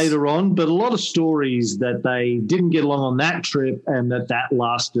 later on, but a lot of stories that they didn't get along on that trip and that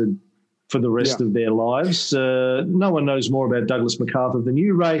lasted for the rest of their lives. No one knows more about Douglas MacArthur than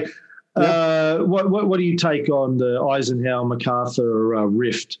you, Ray. What do you take on the Eisenhower-MacArthur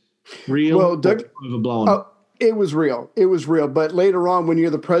rift? Real or overblown? It was real. It was real. But later on, when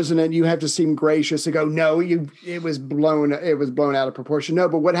you're the president, you have to seem gracious and go, no, it was blown out of proportion. No,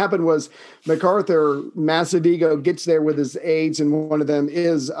 but what happened was MacArthur, massive ego, gets there with his aides, and one of them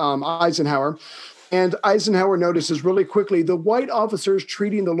is Eisenhower. And Eisenhower notices really quickly the white officers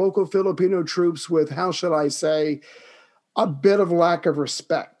treating the local Filipino troops with, how shall I say, a bit of lack of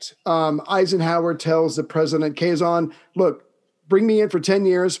respect. Eisenhower tells the president, Quezon, look, bring me in for 10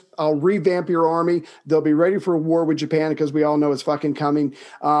 years. I'll revamp your army. They'll be ready for a war with Japan because we all know it's fucking coming.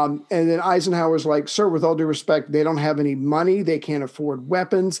 And then Eisenhower's like, sir, with all due respect, they don't have any money. They can't afford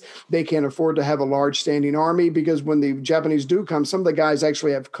weapons. They can't afford to have a large standing army because when the Japanese do come, some of the guys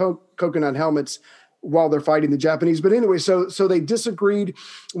actually have coconut helmets while they're fighting the Japanese. But anyway, so they disagreed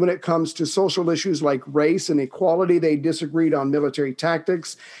when it comes to social issues like race and equality. They disagreed on military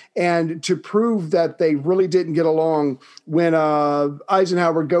tactics. And to prove that they really didn't get along, when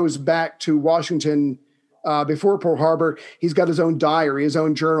Eisenhower goes back to Washington before Pearl Harbor, he's got his own diary, his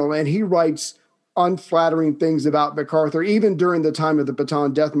own journal, and he writes unflattering things about MacArthur, even during the time of the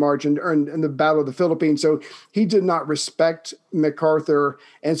Bataan Death March and the Battle of the Philippines. So he did not respect MacArthur.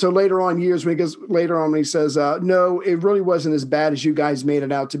 And so later on, when he says, no, it really wasn't as bad as you guys made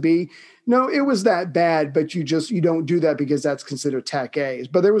it out to be. No, it was that bad, but you don't do that because that's considered TAC A's.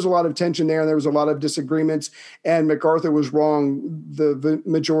 But there was a lot of tension there, and there was a lot of disagreements, and MacArthur was wrong the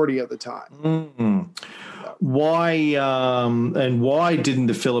majority of the time. Mm-hmm. Why didn't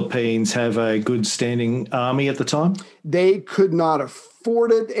the Philippines have a good standing army at the time? They could not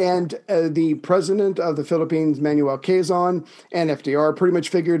afford it, and the president of the Philippines, Manuel Quezon, and FDR pretty much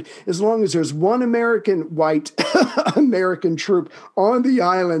figured as long as there's one white American troop on the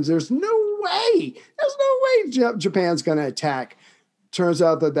islands, there's no way Japan's going to attack. Turns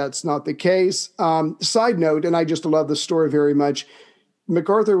out that that's not the case. Side note, and I just love the story very much,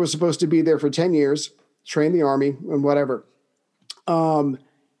 MacArthur was supposed to be there for 10 years, train the army and whatever.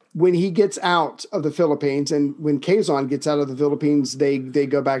 When he gets out of the Philippines, and when Quezon gets out of the Philippines, they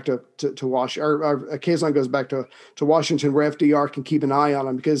go back to Washington, or Quezon goes back to Washington, where FDR can keep an eye on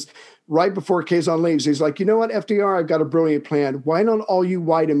him. Because right before Quezon leaves, he's like, you know what, FDR, I've got a brilliant plan. Why don't all you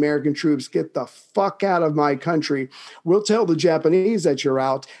white American troops get the fuck out of my country? We'll tell the Japanese that you're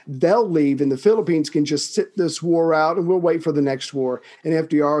out. They'll leave, and the Philippines can just sit this war out, and we'll wait for the next war. And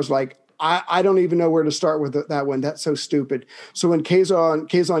FDR is like, I don't even know where to start with that one. That's so stupid. So when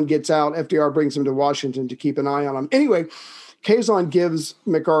Quezon gets out, FDR brings him to Washington to keep an eye on him. Anyway, Quezon gives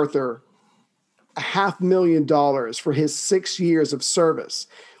MacArthur $500,000 for his 6 years of service,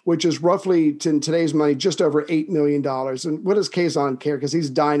 which is roughly, in today's money, just over $8 million. And what does Quezon care? Because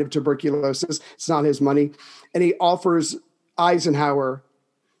he's dying of tuberculosis. It's not his money. And he offers Eisenhower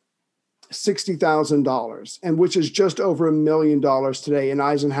 $60,000, and which is just over $1 million today. And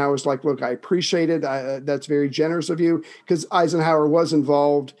Eisenhower's like, look, I appreciate it. That's very generous of you, because Eisenhower was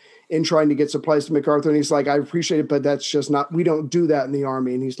involved in trying to get supplies to MacArthur. And he's like, I appreciate it, but that's just not, we don't do that in the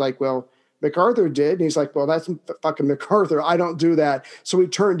army. And he's like, well, MacArthur did. And he's like, well, that's fucking MacArthur. I don't do that. So he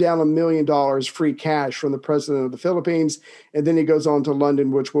turned down $1 million free cash from the president of the Philippines. And then he goes on to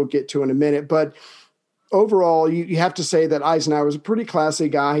London, which we'll get to in a minute. But overall, you have to say that Eisenhower is a pretty classy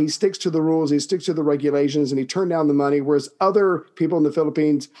guy. He sticks to the rules, he sticks to the regulations, and he turned down the money, whereas other people in the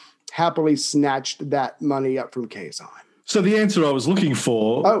Philippines happily snatched that money up from Quezon. So the answer I was looking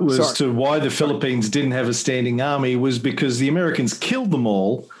for to why the Philippines didn't have a standing army was because the Americans killed them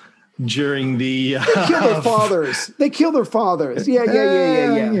all during the... They killed their fathers. They killed their fathers.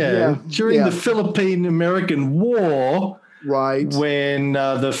 Yeah. During the Philippine-American War... Right. When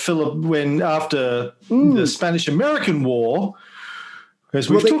after the Spanish-American War, as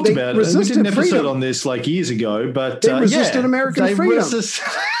we've talked about, we did an episode on this like years ago, but they resisted American freedom.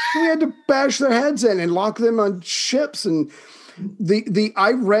 We had to bash their heads in and lock them on ships. And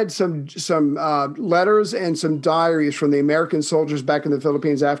I read some letters and some diaries from the American soldiers back in the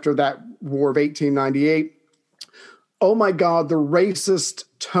Philippines after that war of 1898. Oh my God, the racist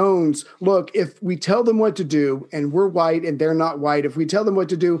tones. Look, if we tell them what to do and we're white and they're not white, if we tell them what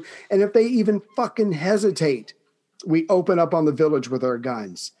to do, and if they even fucking hesitate, we open up on the village with our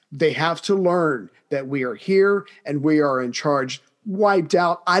guns. They have to learn that we are here and we are in charge. Wiped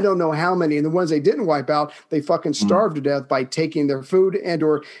out, I don't know how many. And the ones they didn't wipe out, they fucking starved to death by taking their food and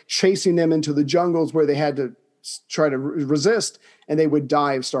or chasing them into the jungles where they had to try to resist, and they would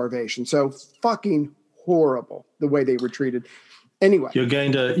die of starvation. So fucking horrible the way they were treated. Anyway. You're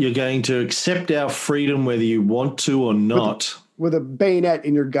going to accept our freedom whether you want to or not. With a bayonet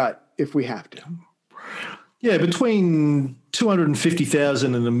in your gut if we have to. Yeah, between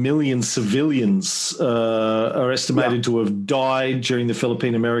 250,000 and 1 million civilians are estimated to have died during the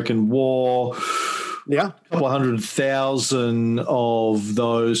Philippine-American War. Yeah. A couple of 100,000 of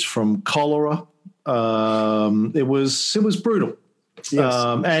those from cholera. It was brutal. Yes.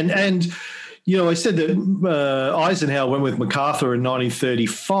 And I said that Eisenhower went with MacArthur in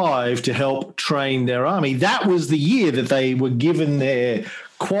 1935 to help train their army. That was the year that they were given their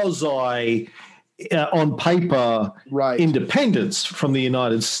quasi on paper independence from the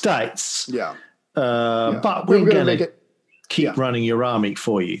United States. Yeah. But we're going to keep running your army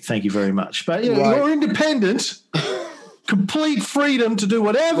for you. Thank you very much. But you're independent, complete freedom to do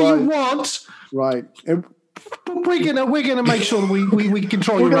whatever you want. Right. And we're gonna make sure we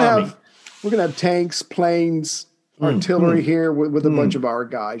control your army. We're gonna have tanks, planes, artillery here with a bunch of our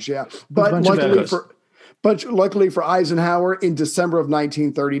guys. Yeah. But luckily for Eisenhower, in December of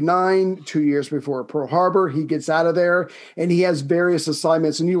 1939, 2 years before Pearl Harbor, he gets out of there and he has various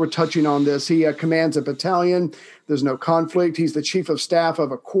assignments. And you were touching on this. He commands a battalion. There's no conflict. He's the chief of staff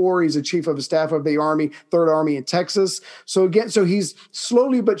of a corps. He's the chief of staff of the Army, Third Army in Texas. So he's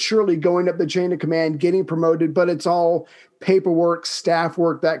slowly but surely going up the chain of command, getting promoted, but it's all paperwork, staff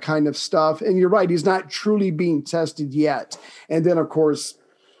work, that kind of stuff. And you're right. He's not truly being tested yet. And then, of course,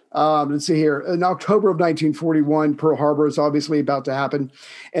 let's see here. In October of 1941, Pearl Harbor is obviously about to happen.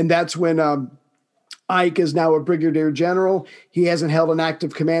 And that's when Ike is now a brigadier general. He hasn't held an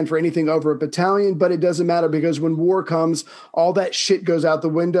active command for anything over a battalion, but it doesn't matter because when war comes, all that shit goes out the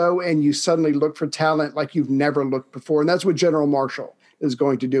window and you suddenly look for talent like you've never looked before. And that's what General Marshall is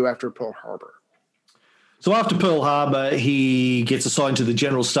going to do after Pearl Harbor. So after Pearl Harbor, he gets assigned to the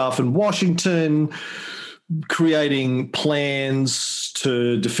general staff in Washington, creating plans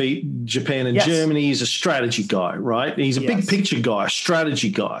to defeat Japan and Germany. He's a strategy guy, right? He's a big picture guy, strategy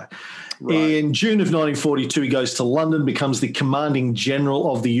guy. Right. In June of 1942, he goes to London, becomes the commanding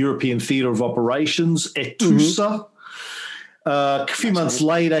general of the European Theatre of Operations, ETUSA. A few months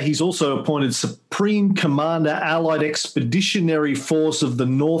later, he's also appointed Supreme Commander, Allied Expeditionary Force of the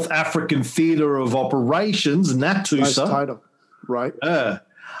North African Theatre of Operations, NATUSA. Nice title, right?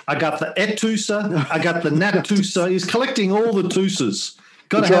 I got the ETUSA, I got the NATUSA. He's collecting all the TUSAs.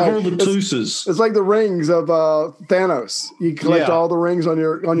 Got to have all the TUSAs. It's like the rings of Thanos. You collect all the rings on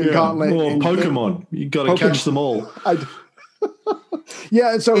your gauntlet. Or Pokemon. You got to catch them all. So go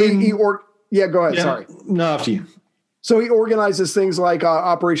ahead. Sorry. No, after you. So he organizes things like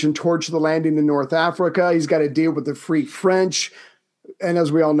Operation Torch the Landing in North Africa. He's got to deal with the Free French. And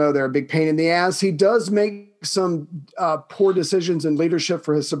as we all know, they're a big pain in the ass. He does make some poor decisions in leadership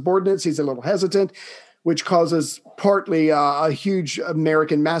for his subordinates. He's a little hesitant, which causes partly a huge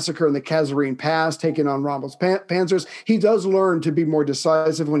American massacre in the Kasserine Pass, taking on Rommel's panzers. He does learn to be more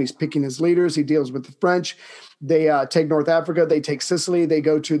decisive when he's picking his leaders. He deals with the French. They take North Africa. They take Sicily. They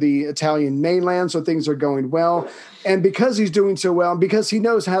go to the Italian mainland. So things are going well. And because he's doing so well, and because he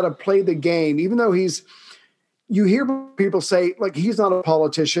knows how to play the game, even though you hear people say, like, he's not a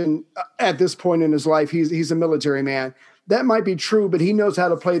politician at this point in his life. He's a military man. That might be true, but he knows how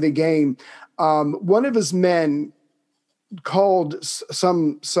to play the game. One of his men called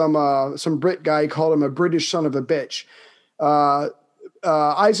some Brit guy, called him a British son of a bitch.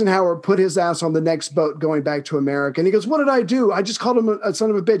 Eisenhower put his ass on the next boat going back to America. And he goes, what did I do? I just called him a son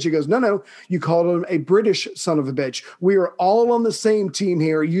of a bitch. He goes, no, you called him a British son of a bitch. We are all on the same team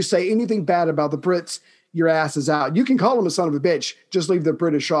here. You say anything bad about the Brits, your ass is out. You can call him a son of a bitch. Just leave the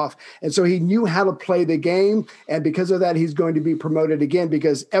British off. And so he knew how to play the game. And because of that, he's going to be promoted again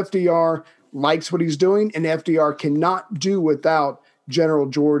because FDR likes what he's doing. And FDR cannot do without General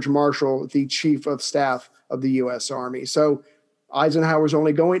George Marshall, the chief of staff of the U.S. Army. So Eisenhower's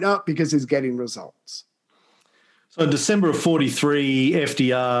only going up because he's getting results. So in December of 43,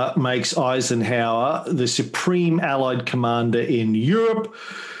 FDR makes Eisenhower the supreme Allied commander in Europe.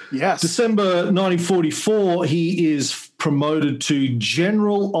 Yes. December 1944, he is promoted to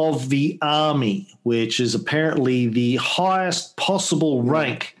General of the Army, which is apparently the highest possible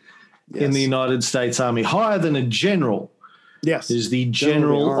rank in the United States Army. Higher than a general is the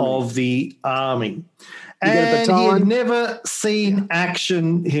General of the Army. And he had never seen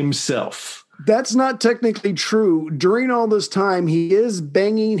action himself. That's not technically true. During all this time, he is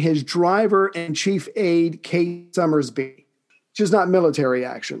banging his driver and chief aide, Kate Summersby, which is not military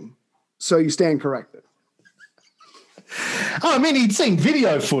action. So you stand corrected. I mean, he'd seen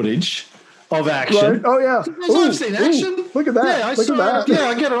video footage of action. Right? Oh yeah, I've seen action. Look at that!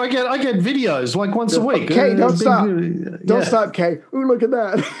 Yeah, I get videos like once a week. Kay, don't stop! Don't stop, Kay. Ooh, look at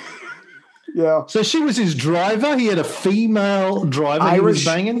that! Yeah. So she was his driver. He had a female driver. Irish he was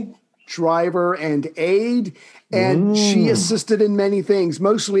banging. Driver and aide, and she assisted in many things,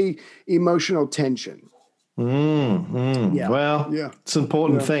 mostly emotional tension. Yeah. Well, it's an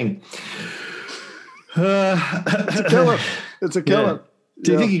important thing. It's a killer. It's a killer. Yeah.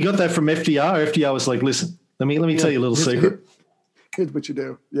 Do you think he got that from FDR? FDR was like, listen, let me tell you a little secret. Here's what you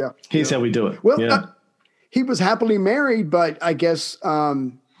do. Yeah. Here's how we do it. Well, he was happily married, but I guess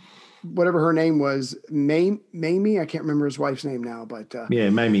whatever her name was, Mamie, I can't remember his wife's name now, but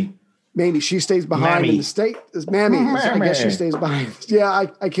Mamie. Maybe she stays behind in the state. Mammy. I guess she stays behind. Yeah,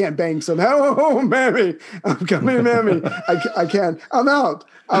 I can't bang somehow. Oh, Mammy. I'm coming, Mammy. I can't. I'm out.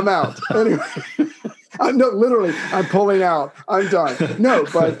 Anyway. No, literally, I'm pulling out. I'm done. No,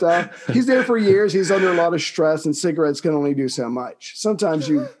 but he's there for years. He's under a lot of stress, and cigarettes can only do so much. Sometimes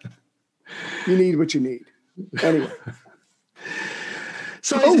you need what you need. Anyway.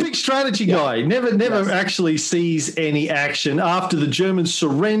 So he's a big strategy guy. Never actually sees any action. After the Germans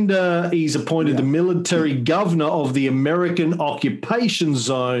surrender, he's appointed the military governor of the American occupation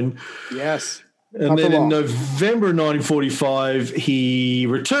zone. Yes. And then in November 1945, he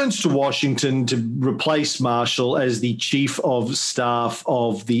returns to Washington to replace Marshall as the chief of staff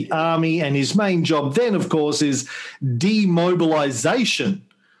of the army. And his main job then, of course, is demobilization.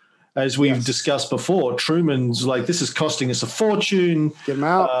 As we've discussed before, Truman's like, this is costing us a fortune. Get him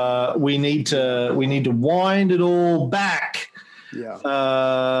out. We need to wind it all back. Yeah.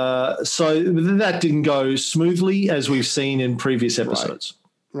 So that didn't go smoothly, as we've seen in previous episodes.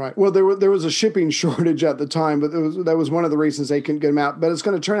 Right. Well, there was a shipping shortage at the time, but that was one of the reasons they couldn't get them out. But it's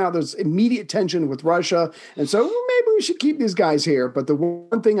going to turn out there's immediate tension with Russia, and so maybe we should keep these guys here. But the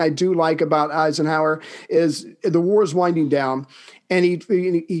one thing I do like about Eisenhower is the war is winding down. And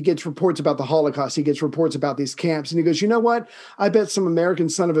he gets reports about the Holocaust. He gets reports about these camps. And he goes, you know what? I bet some American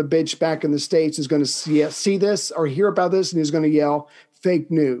son of a bitch back in the States is going to see this or hear about this, and he's going to yell, fake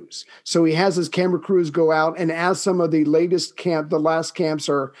news. So he has his camera crews go out, and as some of the last camps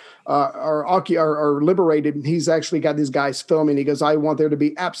are liberated, he's actually got these guys filming. He goes, I want there to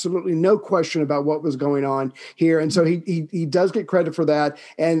be absolutely no question about what was going on here. And so he does get credit for that.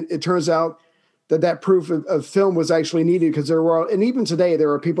 And it turns out that proof of film was actually needed because and even today, there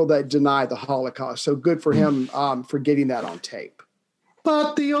are people that deny the Holocaust. So good for him for getting that on tape.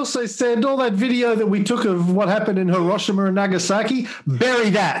 But he also said all that video that we took of what happened in Hiroshima and Nagasaki,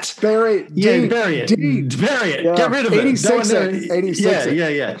 bury that. Bury it. Bury it. Bury it. Yeah. Get rid of 86 it. 86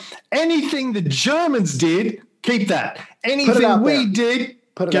 Yeah. Anything the Germans did, keep that. Anything we did,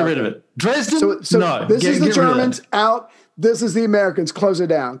 get rid of it. Dresden? No. This is the Germans out. This is the Americans. Close it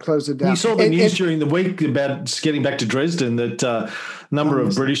down. You saw the news during the week about getting back to Dresden that a number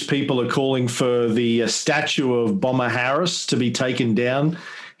of British people are calling for the statue of Bomber Harris to be taken down.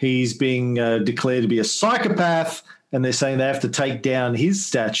 He's being declared to be a psychopath, and they're saying they have to take down his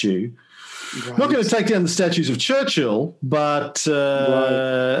statue. Right. Not going to take down the statues of Churchill, but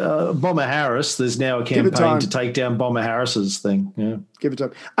Bomber Harris, there's now a campaign to take down Bomber Harris's thing. Yeah. Give it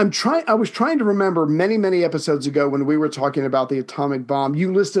time. I was trying to remember many episodes ago when we were talking about the atomic bomb.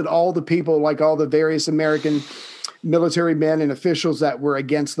 You listed all the people, like all the various American military men and officials that were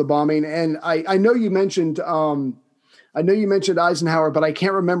against the bombing. And I know you mentioned Eisenhower, but I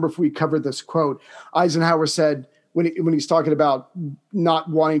can't remember if we covered this quote. Eisenhower said, when he's talking about not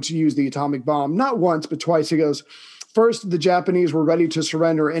wanting to use the atomic bomb, not once, but twice, he goes, first, the Japanese were ready to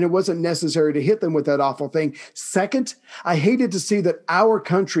surrender, and it wasn't necessary to hit them with that awful thing. Second, I hated to see that our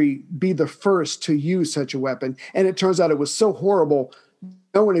country be the first to use such a weapon, and it turns out it was so horrible,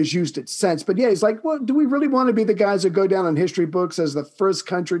 no one has used it since. But yeah, he's like, well, do we really want to be the guys that go down in history books as the first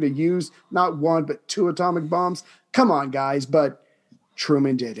country to use not one, but 2 atomic bombs? Come on, guys. But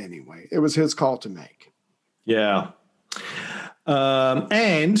Truman did anyway. It was his call to make. Yeah.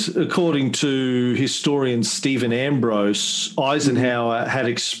 And according to historian Stephen Ambrose, Eisenhower had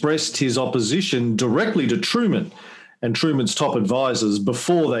expressed his opposition directly to Truman and Truman's top advisors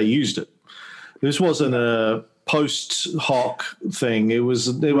before they used it. This wasn't a post hoc thing. It was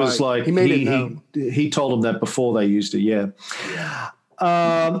like he told them that before they used it. Yeah.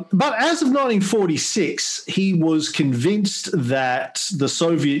 But as of 1946, he was convinced that the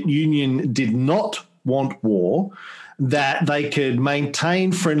Soviet Union did not want war, that they could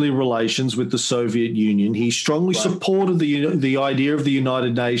maintain friendly relations with the Soviet Union. He strongly supported the idea of the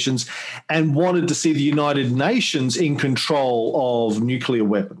United Nations and wanted to see the United Nations in control of nuclear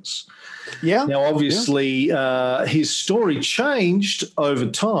weapons. Yeah. Now, obviously, his story changed over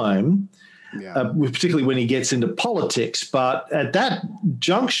time particularly when he gets into politics. But at that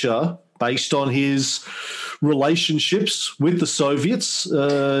juncture, based on his relationships with the Soviets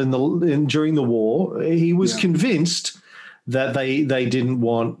during the war, he was convinced that they didn't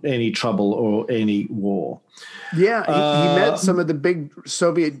want any trouble or any war. Yeah, he met some of the big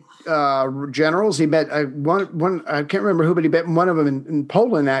Soviet generals. He met one. I can't remember who, but he met one of them in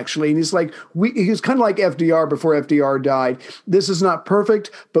Poland, actually. And he's like, he was kind of like FDR before FDR died. This is not perfect,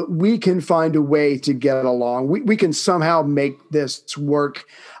 but we can find a way to get along. We can somehow make this work.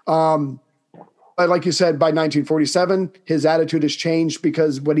 But like you said, by 1947, his attitude has changed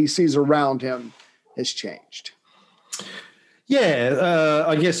because what he sees around him has changed. Yeah,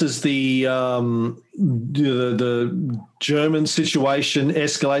 I guess as the German situation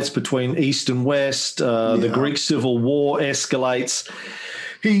escalates between East and West, the Greek Civil War escalates,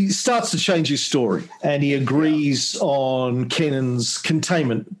 he starts to change his story, and he agrees on Kennan's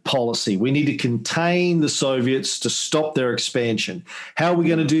containment policy. We need to contain the Soviets to stop their expansion. How are we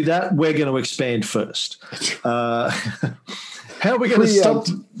going to do that? We're going to expand first. How are we going to stop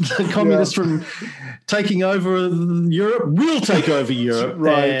the communists from taking over Europe? We'll take over Europe.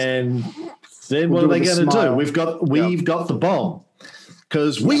 Right. And then what are they going to do? We've got the bomb,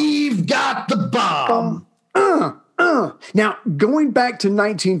 because we've got the bomb. Now, going back to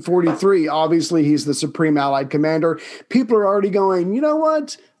 1943, obviously he's the Supreme Allied Commander. People are already going, you know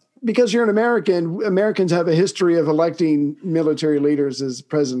what? Because you're an American, Americans have a history of electing military leaders as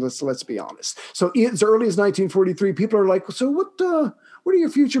presidents, let's be honest. So as early as 1943, people are like, so what are your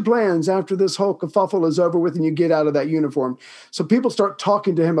future plans after this whole kerfuffle is over with and you get out of that uniform? So people start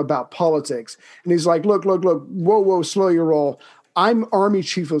talking to him about politics. And he's like, look, whoa, slow your roll. I'm Army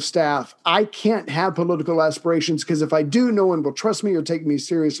Chief of Staff. I can't have political aspirations because if I do, no one will trust me or take me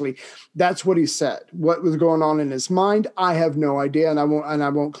seriously. That's what he said. What was going on in his mind, I have no idea, and I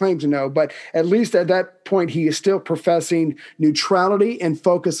won't claim to know. But at least at that point, he is still professing neutrality and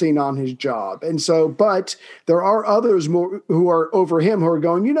focusing on his job. And so, but there are others more who are over him who are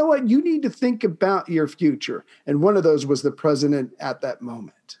going, you know what? You need to think about your future. And one of those was the president at that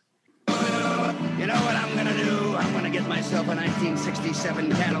moment. You know what I'm going to do? I'm going to get myself a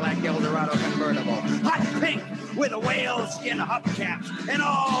 1967 Cadillac Eldorado convertible. Hot pink with a whale skin hubcaps and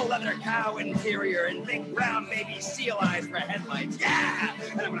all leather cow interior and big brown baby seal eyes for headlights. Yeah!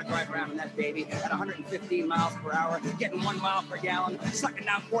 And I'm going to drive around in that baby at 115 miles per hour, getting 1 mile per gallon, sucking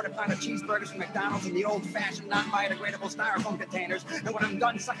down quarter-pounder cheeseburgers from McDonald's in the old-fashioned, non-biodegradable styrofoam containers. And when I'm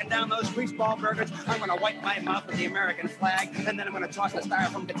done sucking down those greaseball burgers, I'm going to wipe my mouth with the American flag, and then I'm going to toss the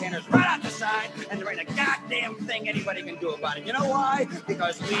styrofoam containers right out the side, and there ain't a goddamn thing anybody can do about it. You know why?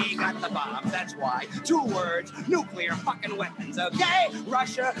 Because we got the bomb. That's why. 2 words, nuclear fucking weapons, okay?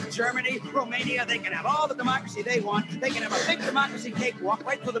 Russia, Germany, Romania, they can have all the democracy they want. They can have a big democracy cakewalk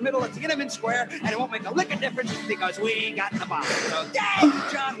right through the middle of Tiananmen Square, and it won't make a lick of difference because we got the bomb, okay?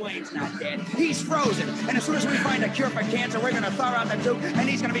 John Wayne's not dead. He's frozen. And as soon as we find a cure for cancer, we're going to thaw out the Duke, and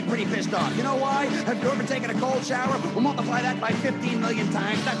he's going to be pretty pissed off. You know why? Have you ever taken a cold shower? We'll multiply that by 15 million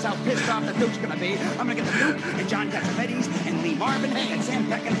times. That's how pissed off the Duke's going to be. I'm going to get the Duke and John Cassavetes and Lee Marvin and Sam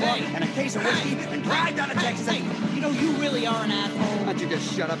Peckinpah and a case of whiskey and drive down to Texas. You know, you really are an asshole. Why don't you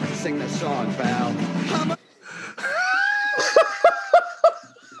just shut up and sing the song, pal?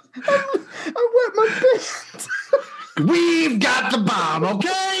 I wet my fist. We've got the bomb,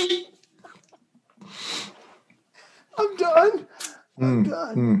 okay? I'm done. I'm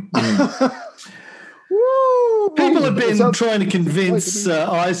done. Woo. People have been trying to convince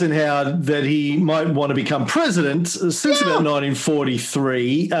Eisenhower that he might want to become president since about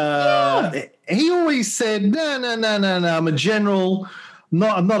 1943. He always said, no, I'm a general,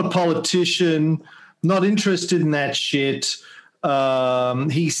 I'm not a politician, not interested in that shit.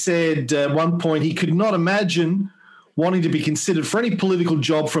 He said at one point he could not imagine wanting to be considered for any political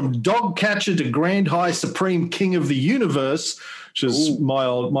job from dog catcher to Grand High Supreme King of the Universe, which is my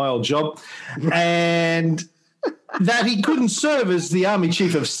old job, and that he couldn't serve as the Army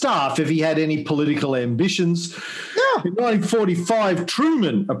Chief of Staff if he had any political ambitions. Yeah. In 1945,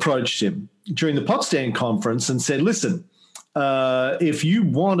 Truman approached him during the Potsdam Conference and said, listen, if you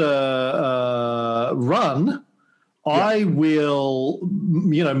want to run, I will,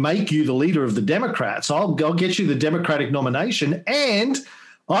 make you the leader of the Democrats. I'll get you the Democratic nomination, and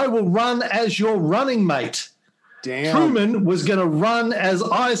I will run as your running mate. Damn. Truman was going to run as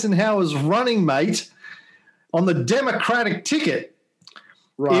Eisenhower's running mate on the Democratic ticket.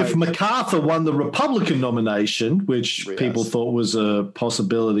 If MacArthur won the Republican nomination, which people thought was a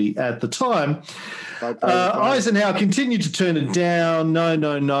possibility at the time, Eisenhower continued to turn it down.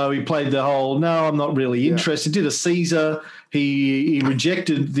 No. He played the whole, no, I'm not really interested. Did a Caesar. He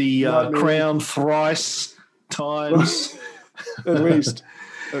rejected the crown thrice times. At least.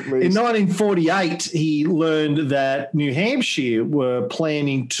 In 1948, he learned that New Hampshire were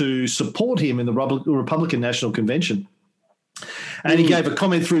planning to support him in the Republican National Convention. And he gave a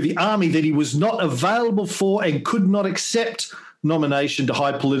comment through the army that he was not available for and could not accept nomination to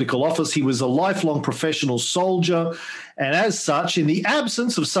high political office. He was a lifelong professional soldier, and as such, in the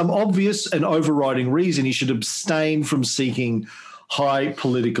absence of some obvious and overriding reason, he should abstain from seeking high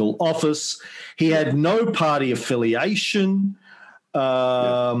political office. He had no party affiliation.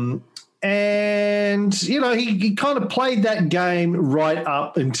 And, he kind of played that game right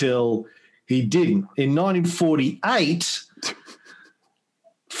up until he didn't. In 1948,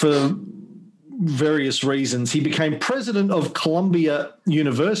 for various reasons, he became president of Columbia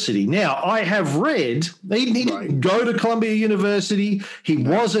University. Now, I have read he didn't go to Columbia University. He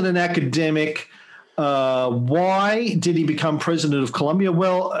wasn't an academic. Why did he become president of Columbia?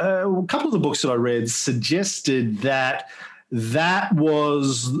 Well, a couple of the books that I read suggested that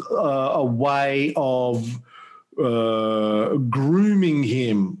was a way of grooming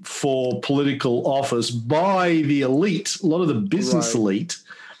him for political office by the elite, a lot of the business elite.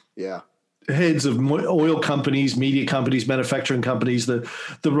 Yeah. Heads of oil companies, media companies, manufacturing companies, the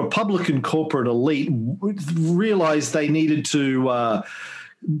Republican corporate elite realized they needed to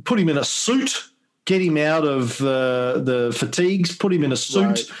put him in a suit, get him out of the fatigues, put him in a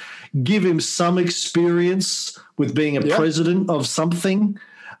suit, give him some experience with being a president of something.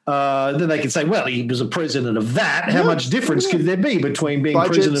 Then they can say, well, he was a president of that. How much difference could there be between being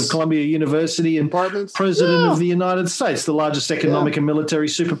president of Columbia University and president of the United States, the largest economic and military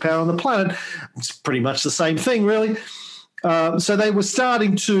superpower on the planet? It's pretty much the same thing, really. So they were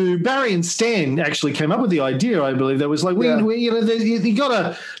starting to. Barry and Stan actually came up with the idea. I believe that was like, you got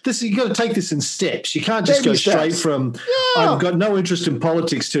to take this in steps. You can't just go straight from I've got no interest in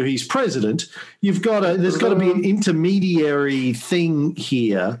politics to he's president. You've got to. There's got to be an intermediary thing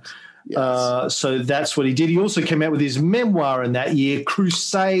here. Yes. So that's what he did. He also came out with his memoir in that year,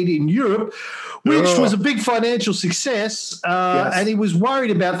 Crusade in Europe, which was a big financial success. And he was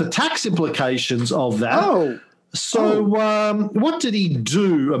worried about the tax implications of that. So what did he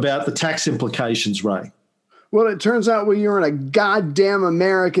do about the tax implications, Ray? Well, it turns out when you're a goddamn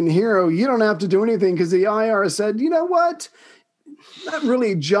American hero, you don't have to do anything because the IRS said, you know what? Not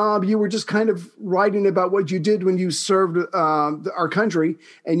really a job. You were just kind of writing about what you did when you served our country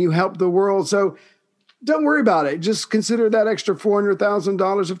and you helped the world. So don't worry about it. Just consider that extra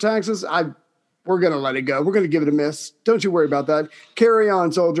 $400,000 of taxes. We're going to let it go. We're going to give it a miss. Don't you worry about that. Carry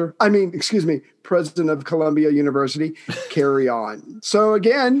on, soldier. President of Columbia University. Carry on. So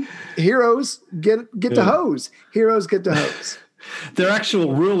again, heroes get to hose. Heroes get to hose. Their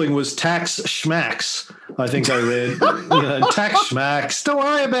actual ruling was tax schmacks, I think I read. Tax schmacks. Don't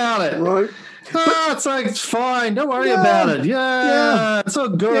worry about it. Right. It's fine. Don't worry about it. It's all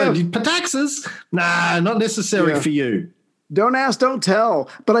good. Yeah. Taxes? Nah, not necessary for you. Don't ask, don't tell.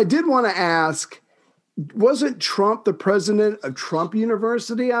 But I did want to ask, wasn't Trump the president of Trump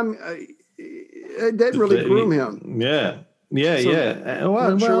University? That didn't really groom him. Yeah. I'm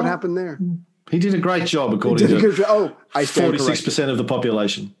not sure what happened there. He did a great job, according to I stand 46% of the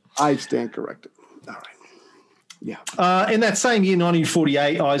population. I stand corrected. All right. Yeah. In that same year,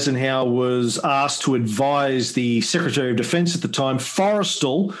 1948, Eisenhower was asked to advise the Secretary of Defense at the time,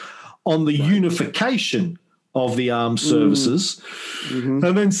 Forrestal, on the unification of the armed services. Mm-hmm.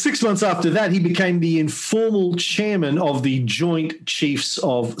 And then 6 months after that, he became the informal chairman of the Joint Chiefs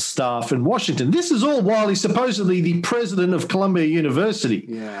of Staff in Washington. This is all while he's supposedly the president of Columbia University.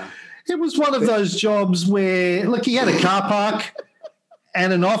 Yeah. It was one of those jobs where, look, he had a car park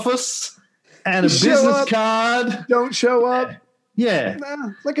and an office and a business card. Don't show up. Yeah.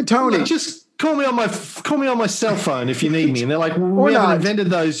 Like a Tony. Look, just call me on my cell phone if you need me. And they're like, we haven't invented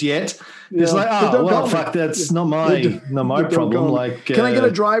those yet. Yeah. It's like, fuck, that's not my problem. Like, can I get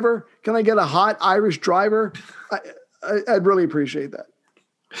a driver? Can I get a hot Irish driver? I'd really appreciate that.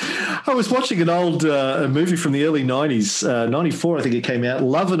 I was watching an old movie from the early 90s, 94, I think it came out,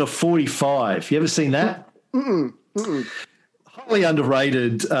 Love in a 45. You ever seen that? Highly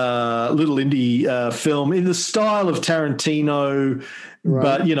underrated little indie film in the style of Tarantino.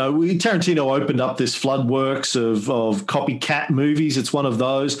 Right. But, Tarantino opened up this floodworks of copycat movies. It's one of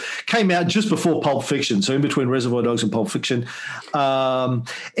those. Came out just before Pulp Fiction, so in between Reservoir Dogs and Pulp Fiction.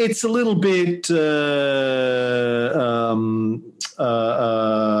 It's a little bit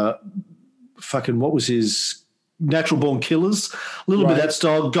fucking, what was his, Natural Born Killers, a little bit of that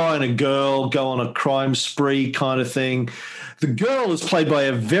style, guy and a girl go on a crime spree kind of thing. The girl is played by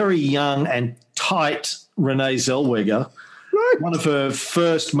a very young and tight Renee Zellweger, one of her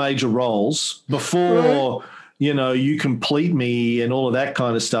first major roles before, You Complete Me and all of that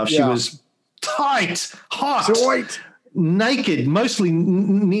kind of stuff. She was tight, hot, naked, mostly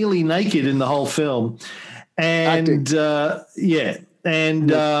nearly naked in the whole film. And, the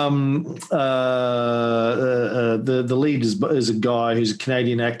lead is a guy who's a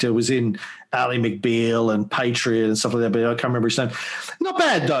Canadian actor, was in Ally McBeal and Patriot and stuff like that, but I can't remember his name. Not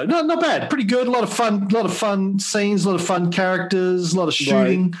bad though, not bad, pretty good. A lot of fun scenes, a lot of fun characters, a lot of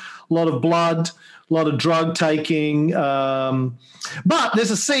shooting, a lot of blood, a lot of drug taking. But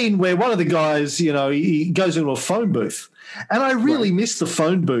there's a scene where one of the guys, he goes into a phone booth, and I really miss the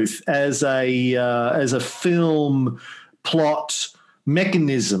phone booth as a film plot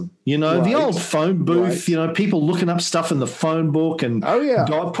mechanism, the old phone booth, people looking up stuff in the phone book and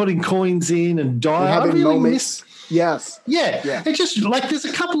putting coins in and dial. I really miss. Yes. Yeah. It's just like there's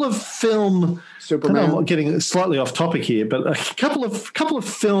a couple of film. Superman. I'm getting slightly off topic here, but a couple of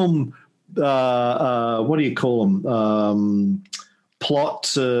film. What do you call them?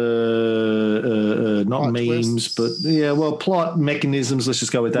 Plot, not plot memes, twists. But plot mechanisms. Let's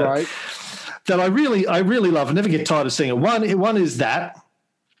just go with that. Right. That I really love. I never get tired of seeing it. One is that.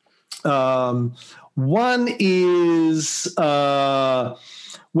 One is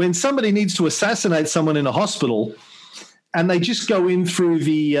when somebody needs to assassinate someone in a hospital, and they just go in through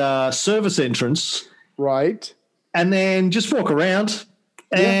the service entrance, right, and then just walk around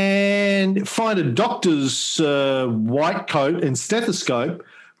and find a doctor's white coat and stethoscope,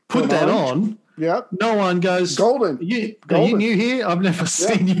 put that on. Yep. No one goes, Golden. Are you new here? I've never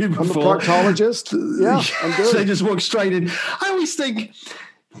seen you before. I'm a proctologist. I'm good. So they just walk straight in. I always think,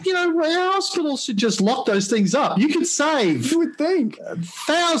 our hospitals should just lock those things up. You could save, you would think,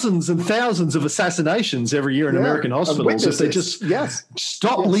 thousands and thousands of assassinations every year in American hospitals if they just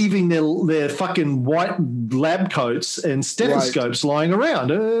stop leaving their fucking white lab coats and stethoscopes lying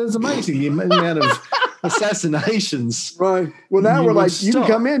around. It's amazing the amount of assassinations. Right. Well, now we're like, you can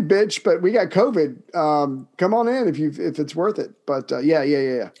come in, bitch, but we got COVID. Come on in if it's worth it. But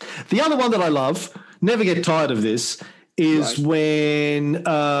yeah. The other one that I love, never get tired of this, is when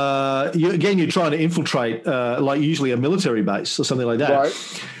you're trying to infiltrate, like usually a military base or something like that. Right.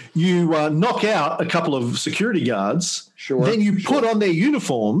 You knock out a couple of security guards. Sure. Then you put on their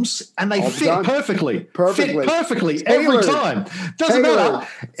uniforms, and they fit perfectly. Fit perfectly every time. Doesn't matter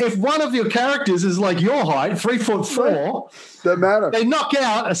if one of your characters is like your height, 3'4". Doesn't matter. They knock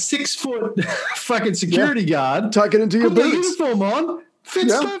out a 6 foot fucking security guard. Tuck it into your boots. Put the uniform on.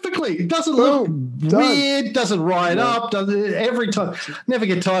 Fits perfectly. It doesn't look weird, doesn't ride up, every time. Never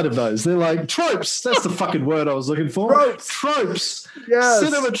get tired of those. They're like tropes. That's the fucking word I was looking for. Tropes. Yes.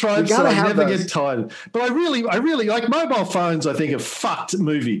 Cinema tropes that I never get tired. But I really like mobile phones, I think, have fucked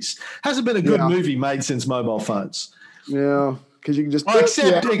movies. Hasn't been a good movie made since mobile phones. Yeah. Because you can just but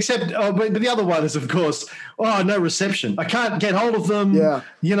the other one is, of course, no reception. I can't get hold of them. Yeah,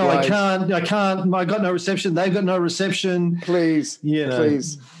 I can't. I got no reception. They've got no reception. Please,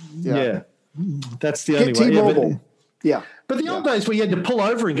 please. Yeah. That's the only way. T-Mobile. But the old days where you had to pull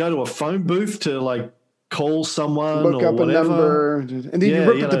over and go to a phone booth to like call someone, look up whatever. A number, and then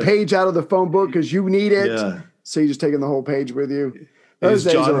you rip the page out of the phone book because you need it. Yeah. So you're just taking the whole page with you. Those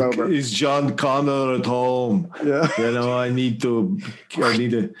days are over. Is John Connor at home? Yeah. I need to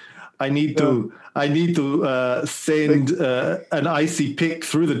send an icy pick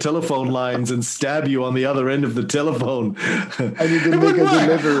through the telephone lines and stab you on the other end of the telephone. I need to make a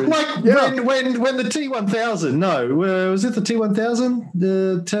delivery. When the T1000? No, was it the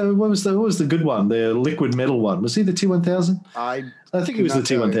T1000? What was the good one? The liquid metal one. Was he the T1000? I think it was the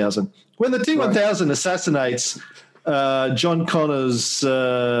T1000. When the T1000 assassinates John Connor's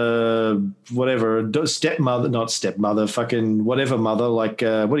stepmother, fucking whatever mother, like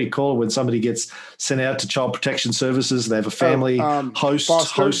what do you call it when somebody gets sent out to child protection services? They have a family foster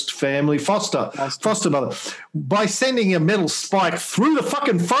mother. By sending a metal spike through the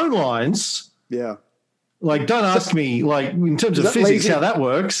fucking phone lines. Yeah. Like, don't ask me, like, in terms of physics, how that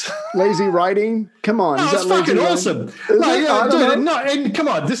works. Lazy writing? Come on. No, it's fucking awesome. And come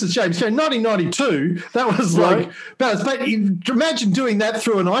on, this is James. 1992, that was but imagine doing that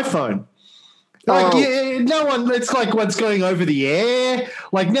through an iPhone. No one, it's like what's going over the air.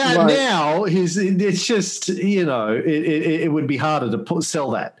 Like now it's just, it would be harder to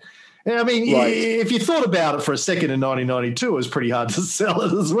sell that. And I mean, if you thought about it for a second in 1992, it was pretty hard to sell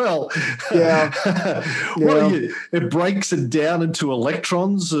it as well. Yeah. It breaks it down into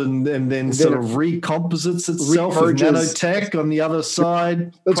electrons and then sort of recomposites itself with nanotech on the other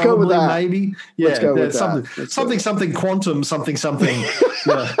side. Let's go with that. Maybe. Yeah. Let's go with something quantum, something.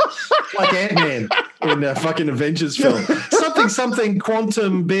 Like Ant-Man in a fucking Avengers film. Something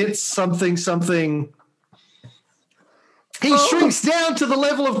quantum bits, something. He shrinks down to the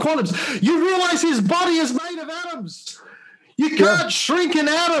level of quantums. You realize his body is made of atoms. You can't shrink an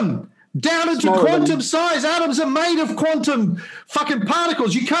atom down into quantum size. Atoms are made of quantum fucking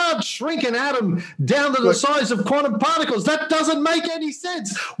particles. You can't shrink an atom down to the size of quantum particles. That doesn't make any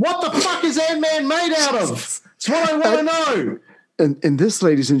sense. What the fuck is Ant-Man made out of? That's what I want to know. And this,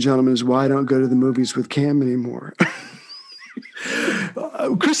 ladies and gentlemen, is why I don't go to the movies with Cam anymore.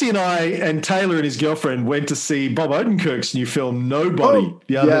 Chrissy and I and Taylor and his girlfriend went to see Bob Odenkirk's new film Nobody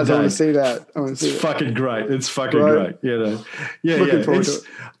the other day. I want to see that. It's fucking great. It's fucking great. Looking forward to it.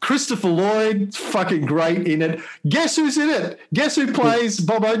 Christopher Lloyd, fucking great in it. Guess who's in it? Guess who plays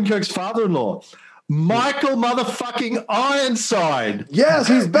Bob Odenkirk's father-in-law? Michael motherfucking Ironside. Yes,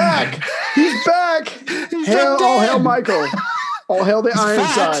 he's back. He's back. All hail Michael. All hail the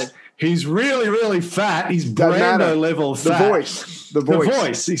Ironside. He's really, really fat. He's Brando level fat. The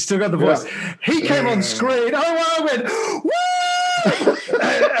voice. He's still got the voice. Yeah. He came on screen. I went, woo!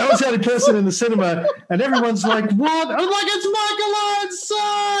 I was the only person in the cinema, and everyone's like, what? I'm like, it's Michael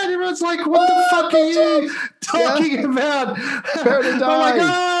Ironside. Everyone's like, what the fuck are you talking about? I'm like,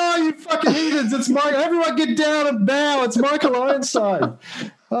 oh, you fucking heathens. It's Michael. Everyone get down and bow. It's Michael Ironside.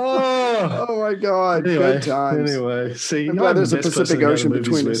 Oh my God. Anyway, good times. Anyway, see, I'm glad there's a Pacific Ocean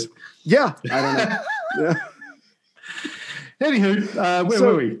between us. Yeah, I don't know. Yeah. Anywho, where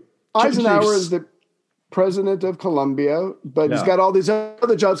were we? Eisenhower is the president of Colombia, but he's got all these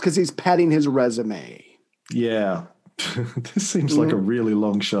other jobs because he's padding his resume. Yeah. This seems like a really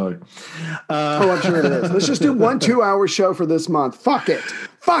long show. I'm sure it is. Let's just do 1 2-hour show for this month. Fuck it.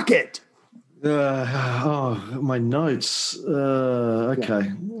 My notes.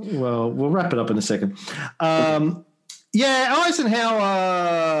 Okay. Well, we'll wrap it up in a second. Eisenhower,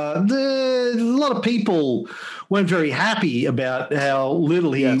 a lot of people weren't very happy about how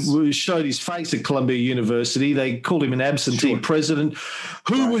little he showed his face at Columbia University. They called him an absentee president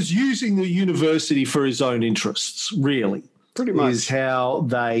who was using the university for his own interests, really. Pretty much. Is how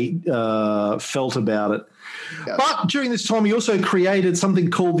they felt about it. Yes. But during this time, he also created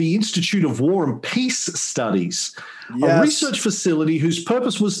something called the Institute of War and Peace Studies, a research facility whose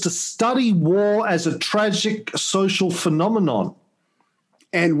purpose was to study war as a tragic social phenomenon.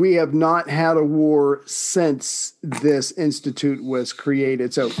 And we have not had a war since this institute was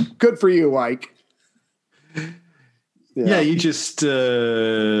created. So good for you, Ike. Yeah, you just are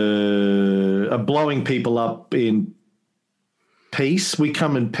blowing people up in peace. We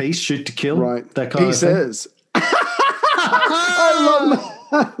come in peace, shoot to kill. Right. That kind peace of thing. Is.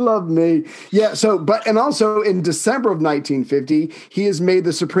 I love me. Yeah. And also in December of 1950, he is made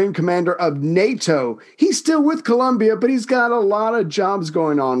the Supreme Commander of NATO. He's still with Columbia, but he's got a lot of jobs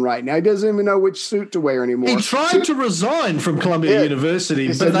going on right now. He doesn't even know which suit to wear anymore. He tried to resign from Columbia University,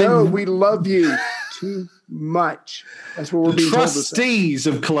 but said, no, we love you too much. That's what we're being told. Trustees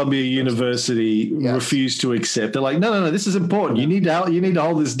of Columbia University refused to accept. They're like, no, this is important. You need to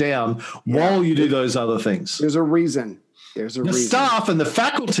hold this down while you do those other things. There's a reason. The staff and the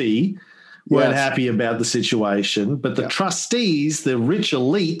faculty weren't happy about the situation, but the trustees, the rich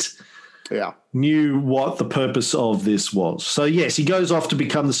elite, knew what the purpose of this was. So, yes, he goes off to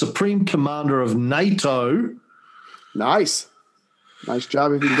become the Supreme Commander of NATO. Nice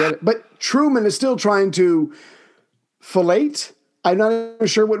job if you can get it. But Truman is still trying to fellate. I'm not even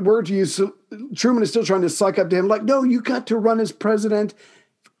sure what word to use. So Truman is still trying to suck up to him. Like, no, you got to run as president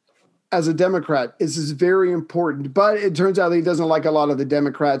as a Democrat. This is very important. But it turns out that he doesn't like a lot of the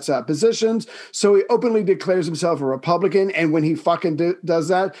Democrats' positions. So he openly declares himself a Republican. And when he fucking does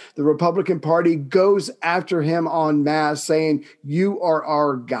that, the Republican Party goes after him en masse saying, you are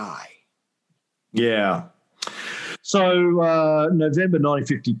our guy. Yeah. So November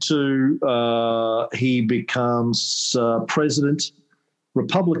 1952, he becomes president,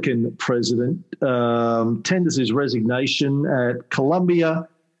 Republican president, tenders his resignation at Columbia.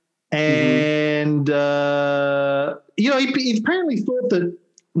 And, he apparently thought that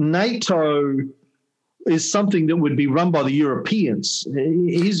NATO is something that would be run by the Europeans.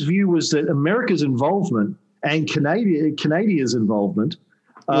 His view was that America's involvement and Canada's involvement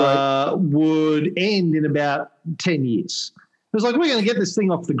would end in about 10 years. It was like, we're going to get this thing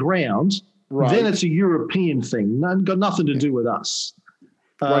off the ground. Right. Then it's a European thing. Got nothing to do with us.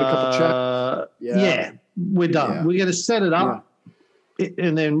 Write a couple checks. Yeah, we're done. Yeah. We're going to set it up,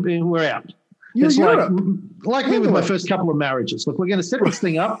 and then we're out. You're It's Europe. like me with my first couple of marriages. Look, we're going to set this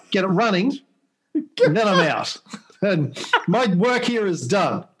thing up, get it running, and then I'm out. And my work here is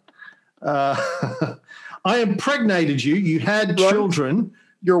done. I impregnated you. You had children.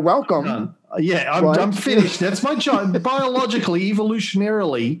 You're welcome. I'm finished. That's my job. Biologically,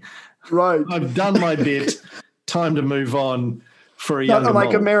 evolutionarily, I've done my bit. Time to move on for a younger Unlike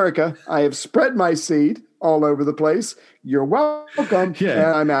model. America, I have spread my seed all over the place. You're welcome.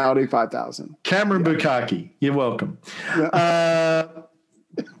 Yeah. And I'm Audi 5000. Cameron Bukaki, you're welcome. Yeah.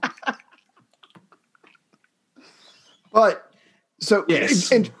 But so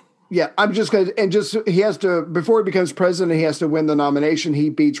yes. I'm just going to, he has to, before he becomes president, he has to win the nomination. He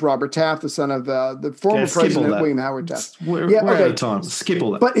beats Robert Taft, the son of the former president, William Howard Taft. We're out of time. Skip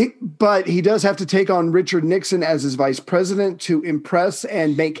all that. But he does have to take on Richard Nixon as his vice president to impress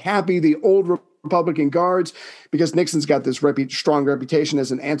and make happy the old Republican guards, because Nixon's got this strong reputation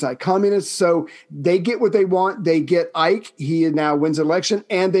as an anti-communist. So they get what they want. They get Ike. He now wins the election,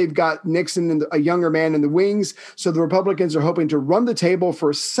 and they've got Nixon and a younger man in the wings. So the Republicans are hoping to run the table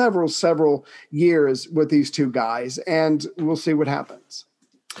for several years with these two guys, and we'll see what happens.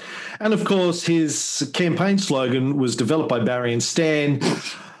 And of course, his campaign slogan was developed by Barry and Stan: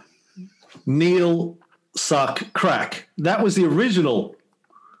 "Kneel, suck, crack." That was the original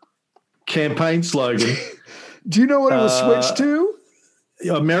campaign slogan. Do you know what it was switched to?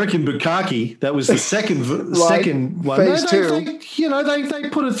 American Bukkake. That was the second second one. Phase two. They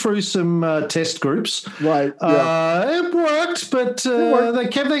put it through some test groups. Right. Yeah. It worked, but I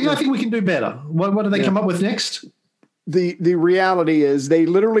think we can do better. What do they come up with next? The reality is they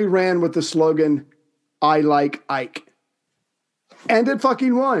literally ran with the slogan, "I like Ike." And it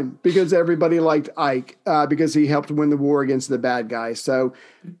fucking won because everybody liked Ike because he helped win the war against the bad guys. So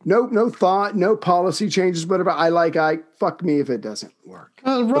no thought, no policy changes, whatever. I like Ike. Fuck me if it doesn't work.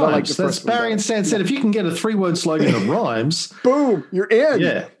 Rhymes. That's Barry and Stan said. If you can get a 3-word slogan that rhymes, boom, you're in.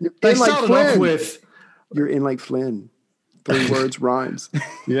 Yeah. They started off with, "You're in like Flynn." 3 words rhymes.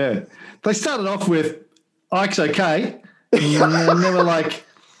 Yeah. They started off with Ike's okay. And they were like,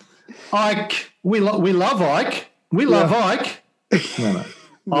 Ike, we love Ike. We love Ike. No.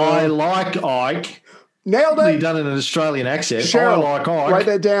 I like Ike. Nailed it. Done in an Australian accent. Cheryl, I like Ike. write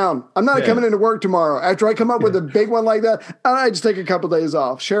that down. I'm not coming into work tomorrow. After I come up with a big one like that, I just take a couple of days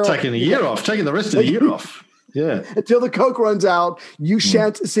off. Cheryl, taking a year off. Taking the rest of the year off. Yeah. Until the Coke runs out, you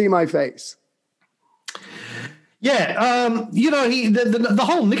shan't see my face. Yeah, the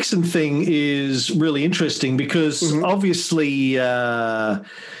whole Nixon thing is really interesting because obviously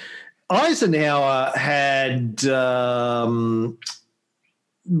Eisenhower had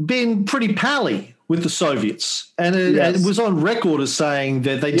been pretty pally with the Soviets, and it was on record as saying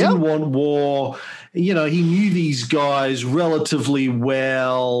that they didn't want war. He knew these guys relatively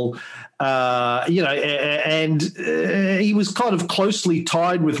well. And he was kind of closely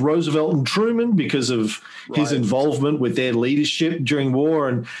tied with Roosevelt and Truman because of his involvement with their leadership during war.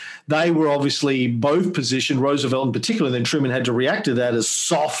 And they were obviously both positioned, Roosevelt in particular, and then Truman had to react to that as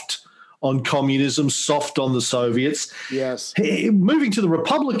soft on communism, soft on the Soviets. Yes. Moving to the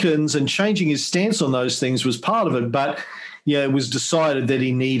Republicans and changing his stance on those things was part of it, but it was decided that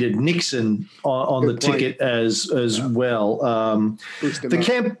he needed Nixon on the ticket as well.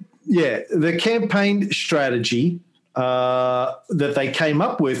 The campaign strategy that they came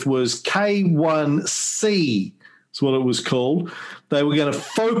up with was K1C. That's what it was called. They were going to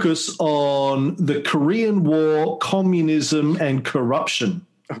focus on the Korean War, communism, and corruption.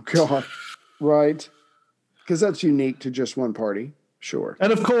 Oh, God. Right. Because that's unique to just one party. Sure.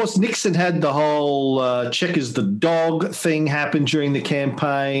 And, of course, Nixon had the whole checkers the dog thing happen during the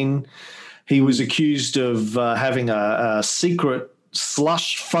campaign. He was accused of having a secret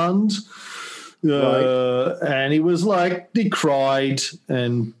slush fund. And he cried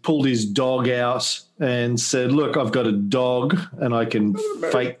and pulled his dog out and said, "Look, I've got a dog and I can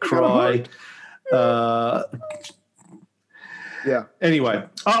fake cry." Anyway,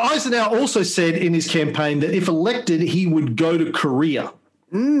 Eisenhower also said in his campaign that if elected, he would go to Korea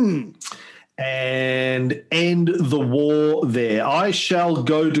and end the war there. "I shall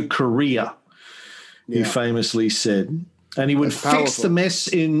go to Korea," he famously said. And he would fix the mess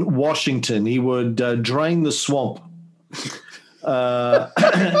in Washington. He would drain the swamp.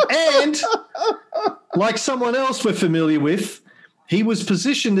 And like someone else we're familiar with, he was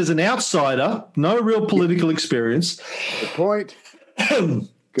positioned as an outsider, no real political experience. Good point.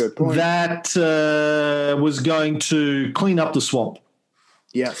 Good point. That was going to clean up the swamp.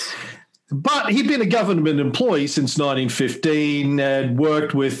 Yes. But he'd been a government employee since 1915, had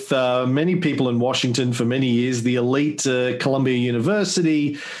worked with many people in Washington for many years, the elite Columbia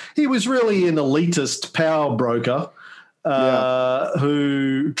University. He was really an elitist power broker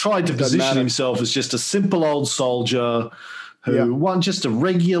who tried to position himself as just a simple old soldier who won just a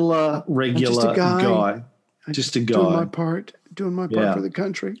regular guy. Just a guy. Doing my part for the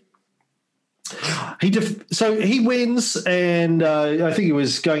country. So he wins, and I think he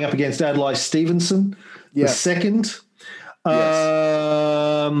was going up against Adlai Stevenson, the second.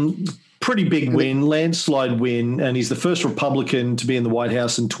 Pretty big win, landslide win, and he's the first Republican to be in the White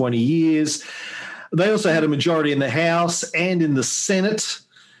House in 20 years. They also had a majority in the House and in the Senate,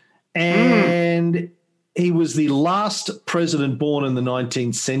 and he was the last president born in the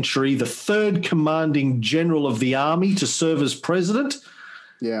 19th century, the third commanding general of the army to serve as president.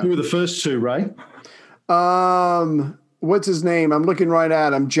 Yeah. Who were the first two, Ray? What's his name? I'm looking right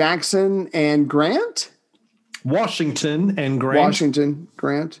at him. Jackson and Grant? Washington and Grant.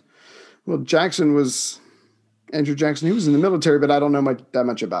 Grant. Well, Jackson was Andrew Jackson. He was in the military, but I don't know that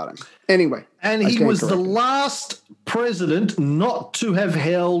much about him. Anyway. And he was the last president not to have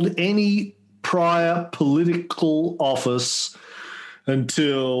held any prior political office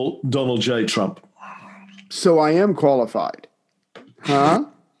until Donald J. Trump. So I am qualified. Huh?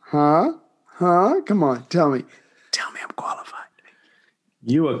 Come on, tell me. Tell me I'm qualified.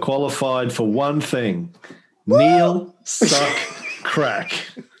 You are qualified for one thing. Kneel, suck, crack.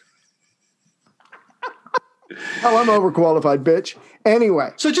 Oh, I'm overqualified, bitch.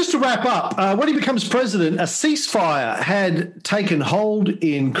 Anyway. So just to wrap up, when he becomes president, a ceasefire had taken hold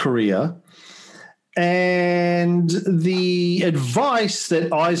in Korea. And the advice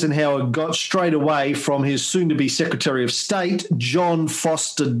that Eisenhower got straight away from his soon-to-be Secretary of State, John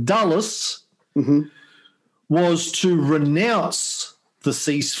Foster Dulles, was to renounce the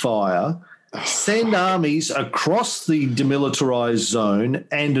ceasefire, send armies across the demilitarized zone,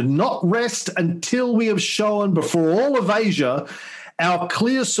 and not rest until we have shown before all of Asia our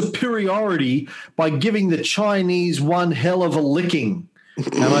clear superiority by giving the Chinese one hell of a licking.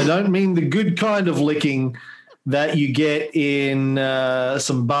 And I don't mean the good kind of licking that you get in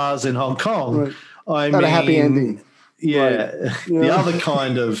some bars in Hong Kong. Right. I mean, a happy ending. Yeah, the other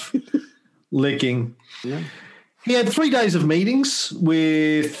kind of licking. Yeah. He had 3 days of meetings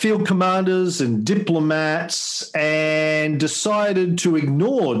with field commanders and diplomats and decided to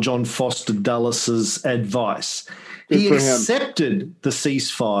ignore John Foster Dulles's advice. He accepted the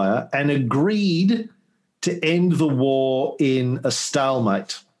ceasefire and agreed to end the war in a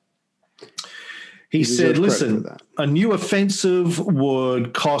stalemate. He said, listen, a new offensive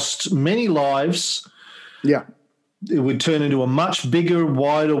would cost many lives. Yeah. It would turn into a much bigger,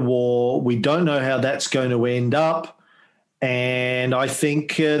 wider war. We don't know how that's going to end up. And I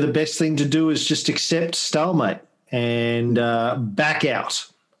think the best thing to do is just accept stalemate and back out.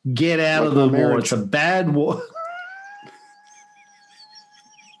 Get out of the war. It's a bad war.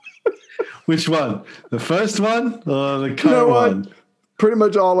 Which one? The first one or the current one? Pretty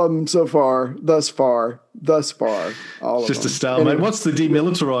much all of them so far, thus far, all of them. Just a stalemate. Anyway. What's the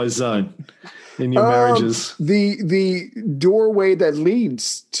demilitarized zone in your marriages? The doorway that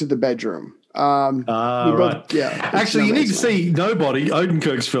leads to the bedroom. Right. Yeah. Actually, you need to see Nobody,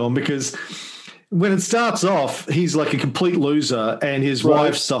 Odenkirk's film, because when it starts off, he's like a complete loser and his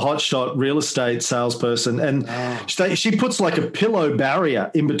wife's a hotshot real estate salesperson. And she puts like a pillow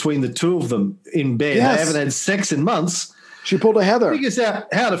barrier in between the two of them in bed. Yes. They haven't had sex in months. She pulled a Heather. Figures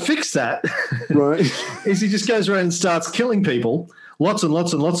out how to fix that. Right. Is he just goes around and starts killing people, lots and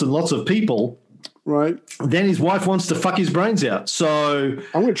lots and lots and lots of people. Right. Then his wife wants to fuck his brains out. So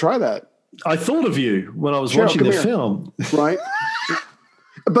I'm going to try that. I thought of you when I was watching the film. Right.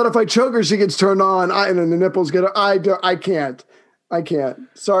 But if I choke her, she gets turned on, and then the nipples get. I can't.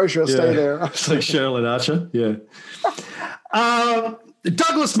 Sorry, she'll stay there. It's like Sherilyn Archer. Yeah.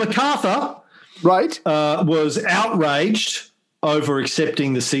 Douglas MacArthur, was outraged over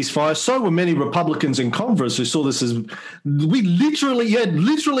accepting the ceasefire. So were many Republicans in Congress who saw this as you had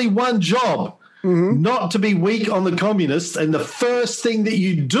literally one job, not to be weak on the communists, and the first thing that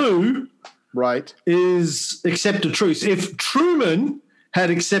you do, is accept a truce. If Truman had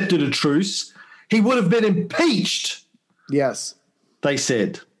accepted a truce, he would have been impeached. Yes. They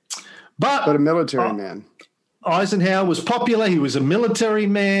said. But a military man. Eisenhower was popular. He was a military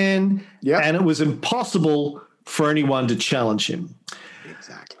man. Yep. And it was impossible for anyone to challenge him.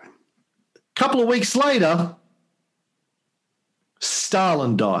 Exactly. A couple of weeks later,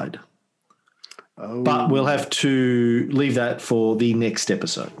 Stalin died. Oh. But we'll have to leave that for the next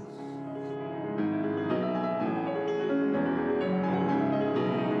episode.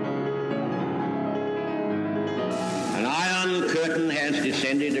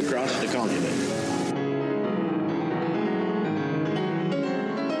 across the continent.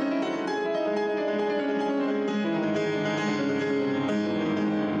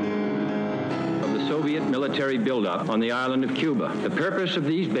 Soviet military buildup on the island of Cuba. The purpose of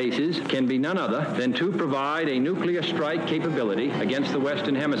these bases can be none other than to provide a nuclear strike capability against the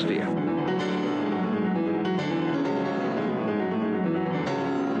Western Hemisphere.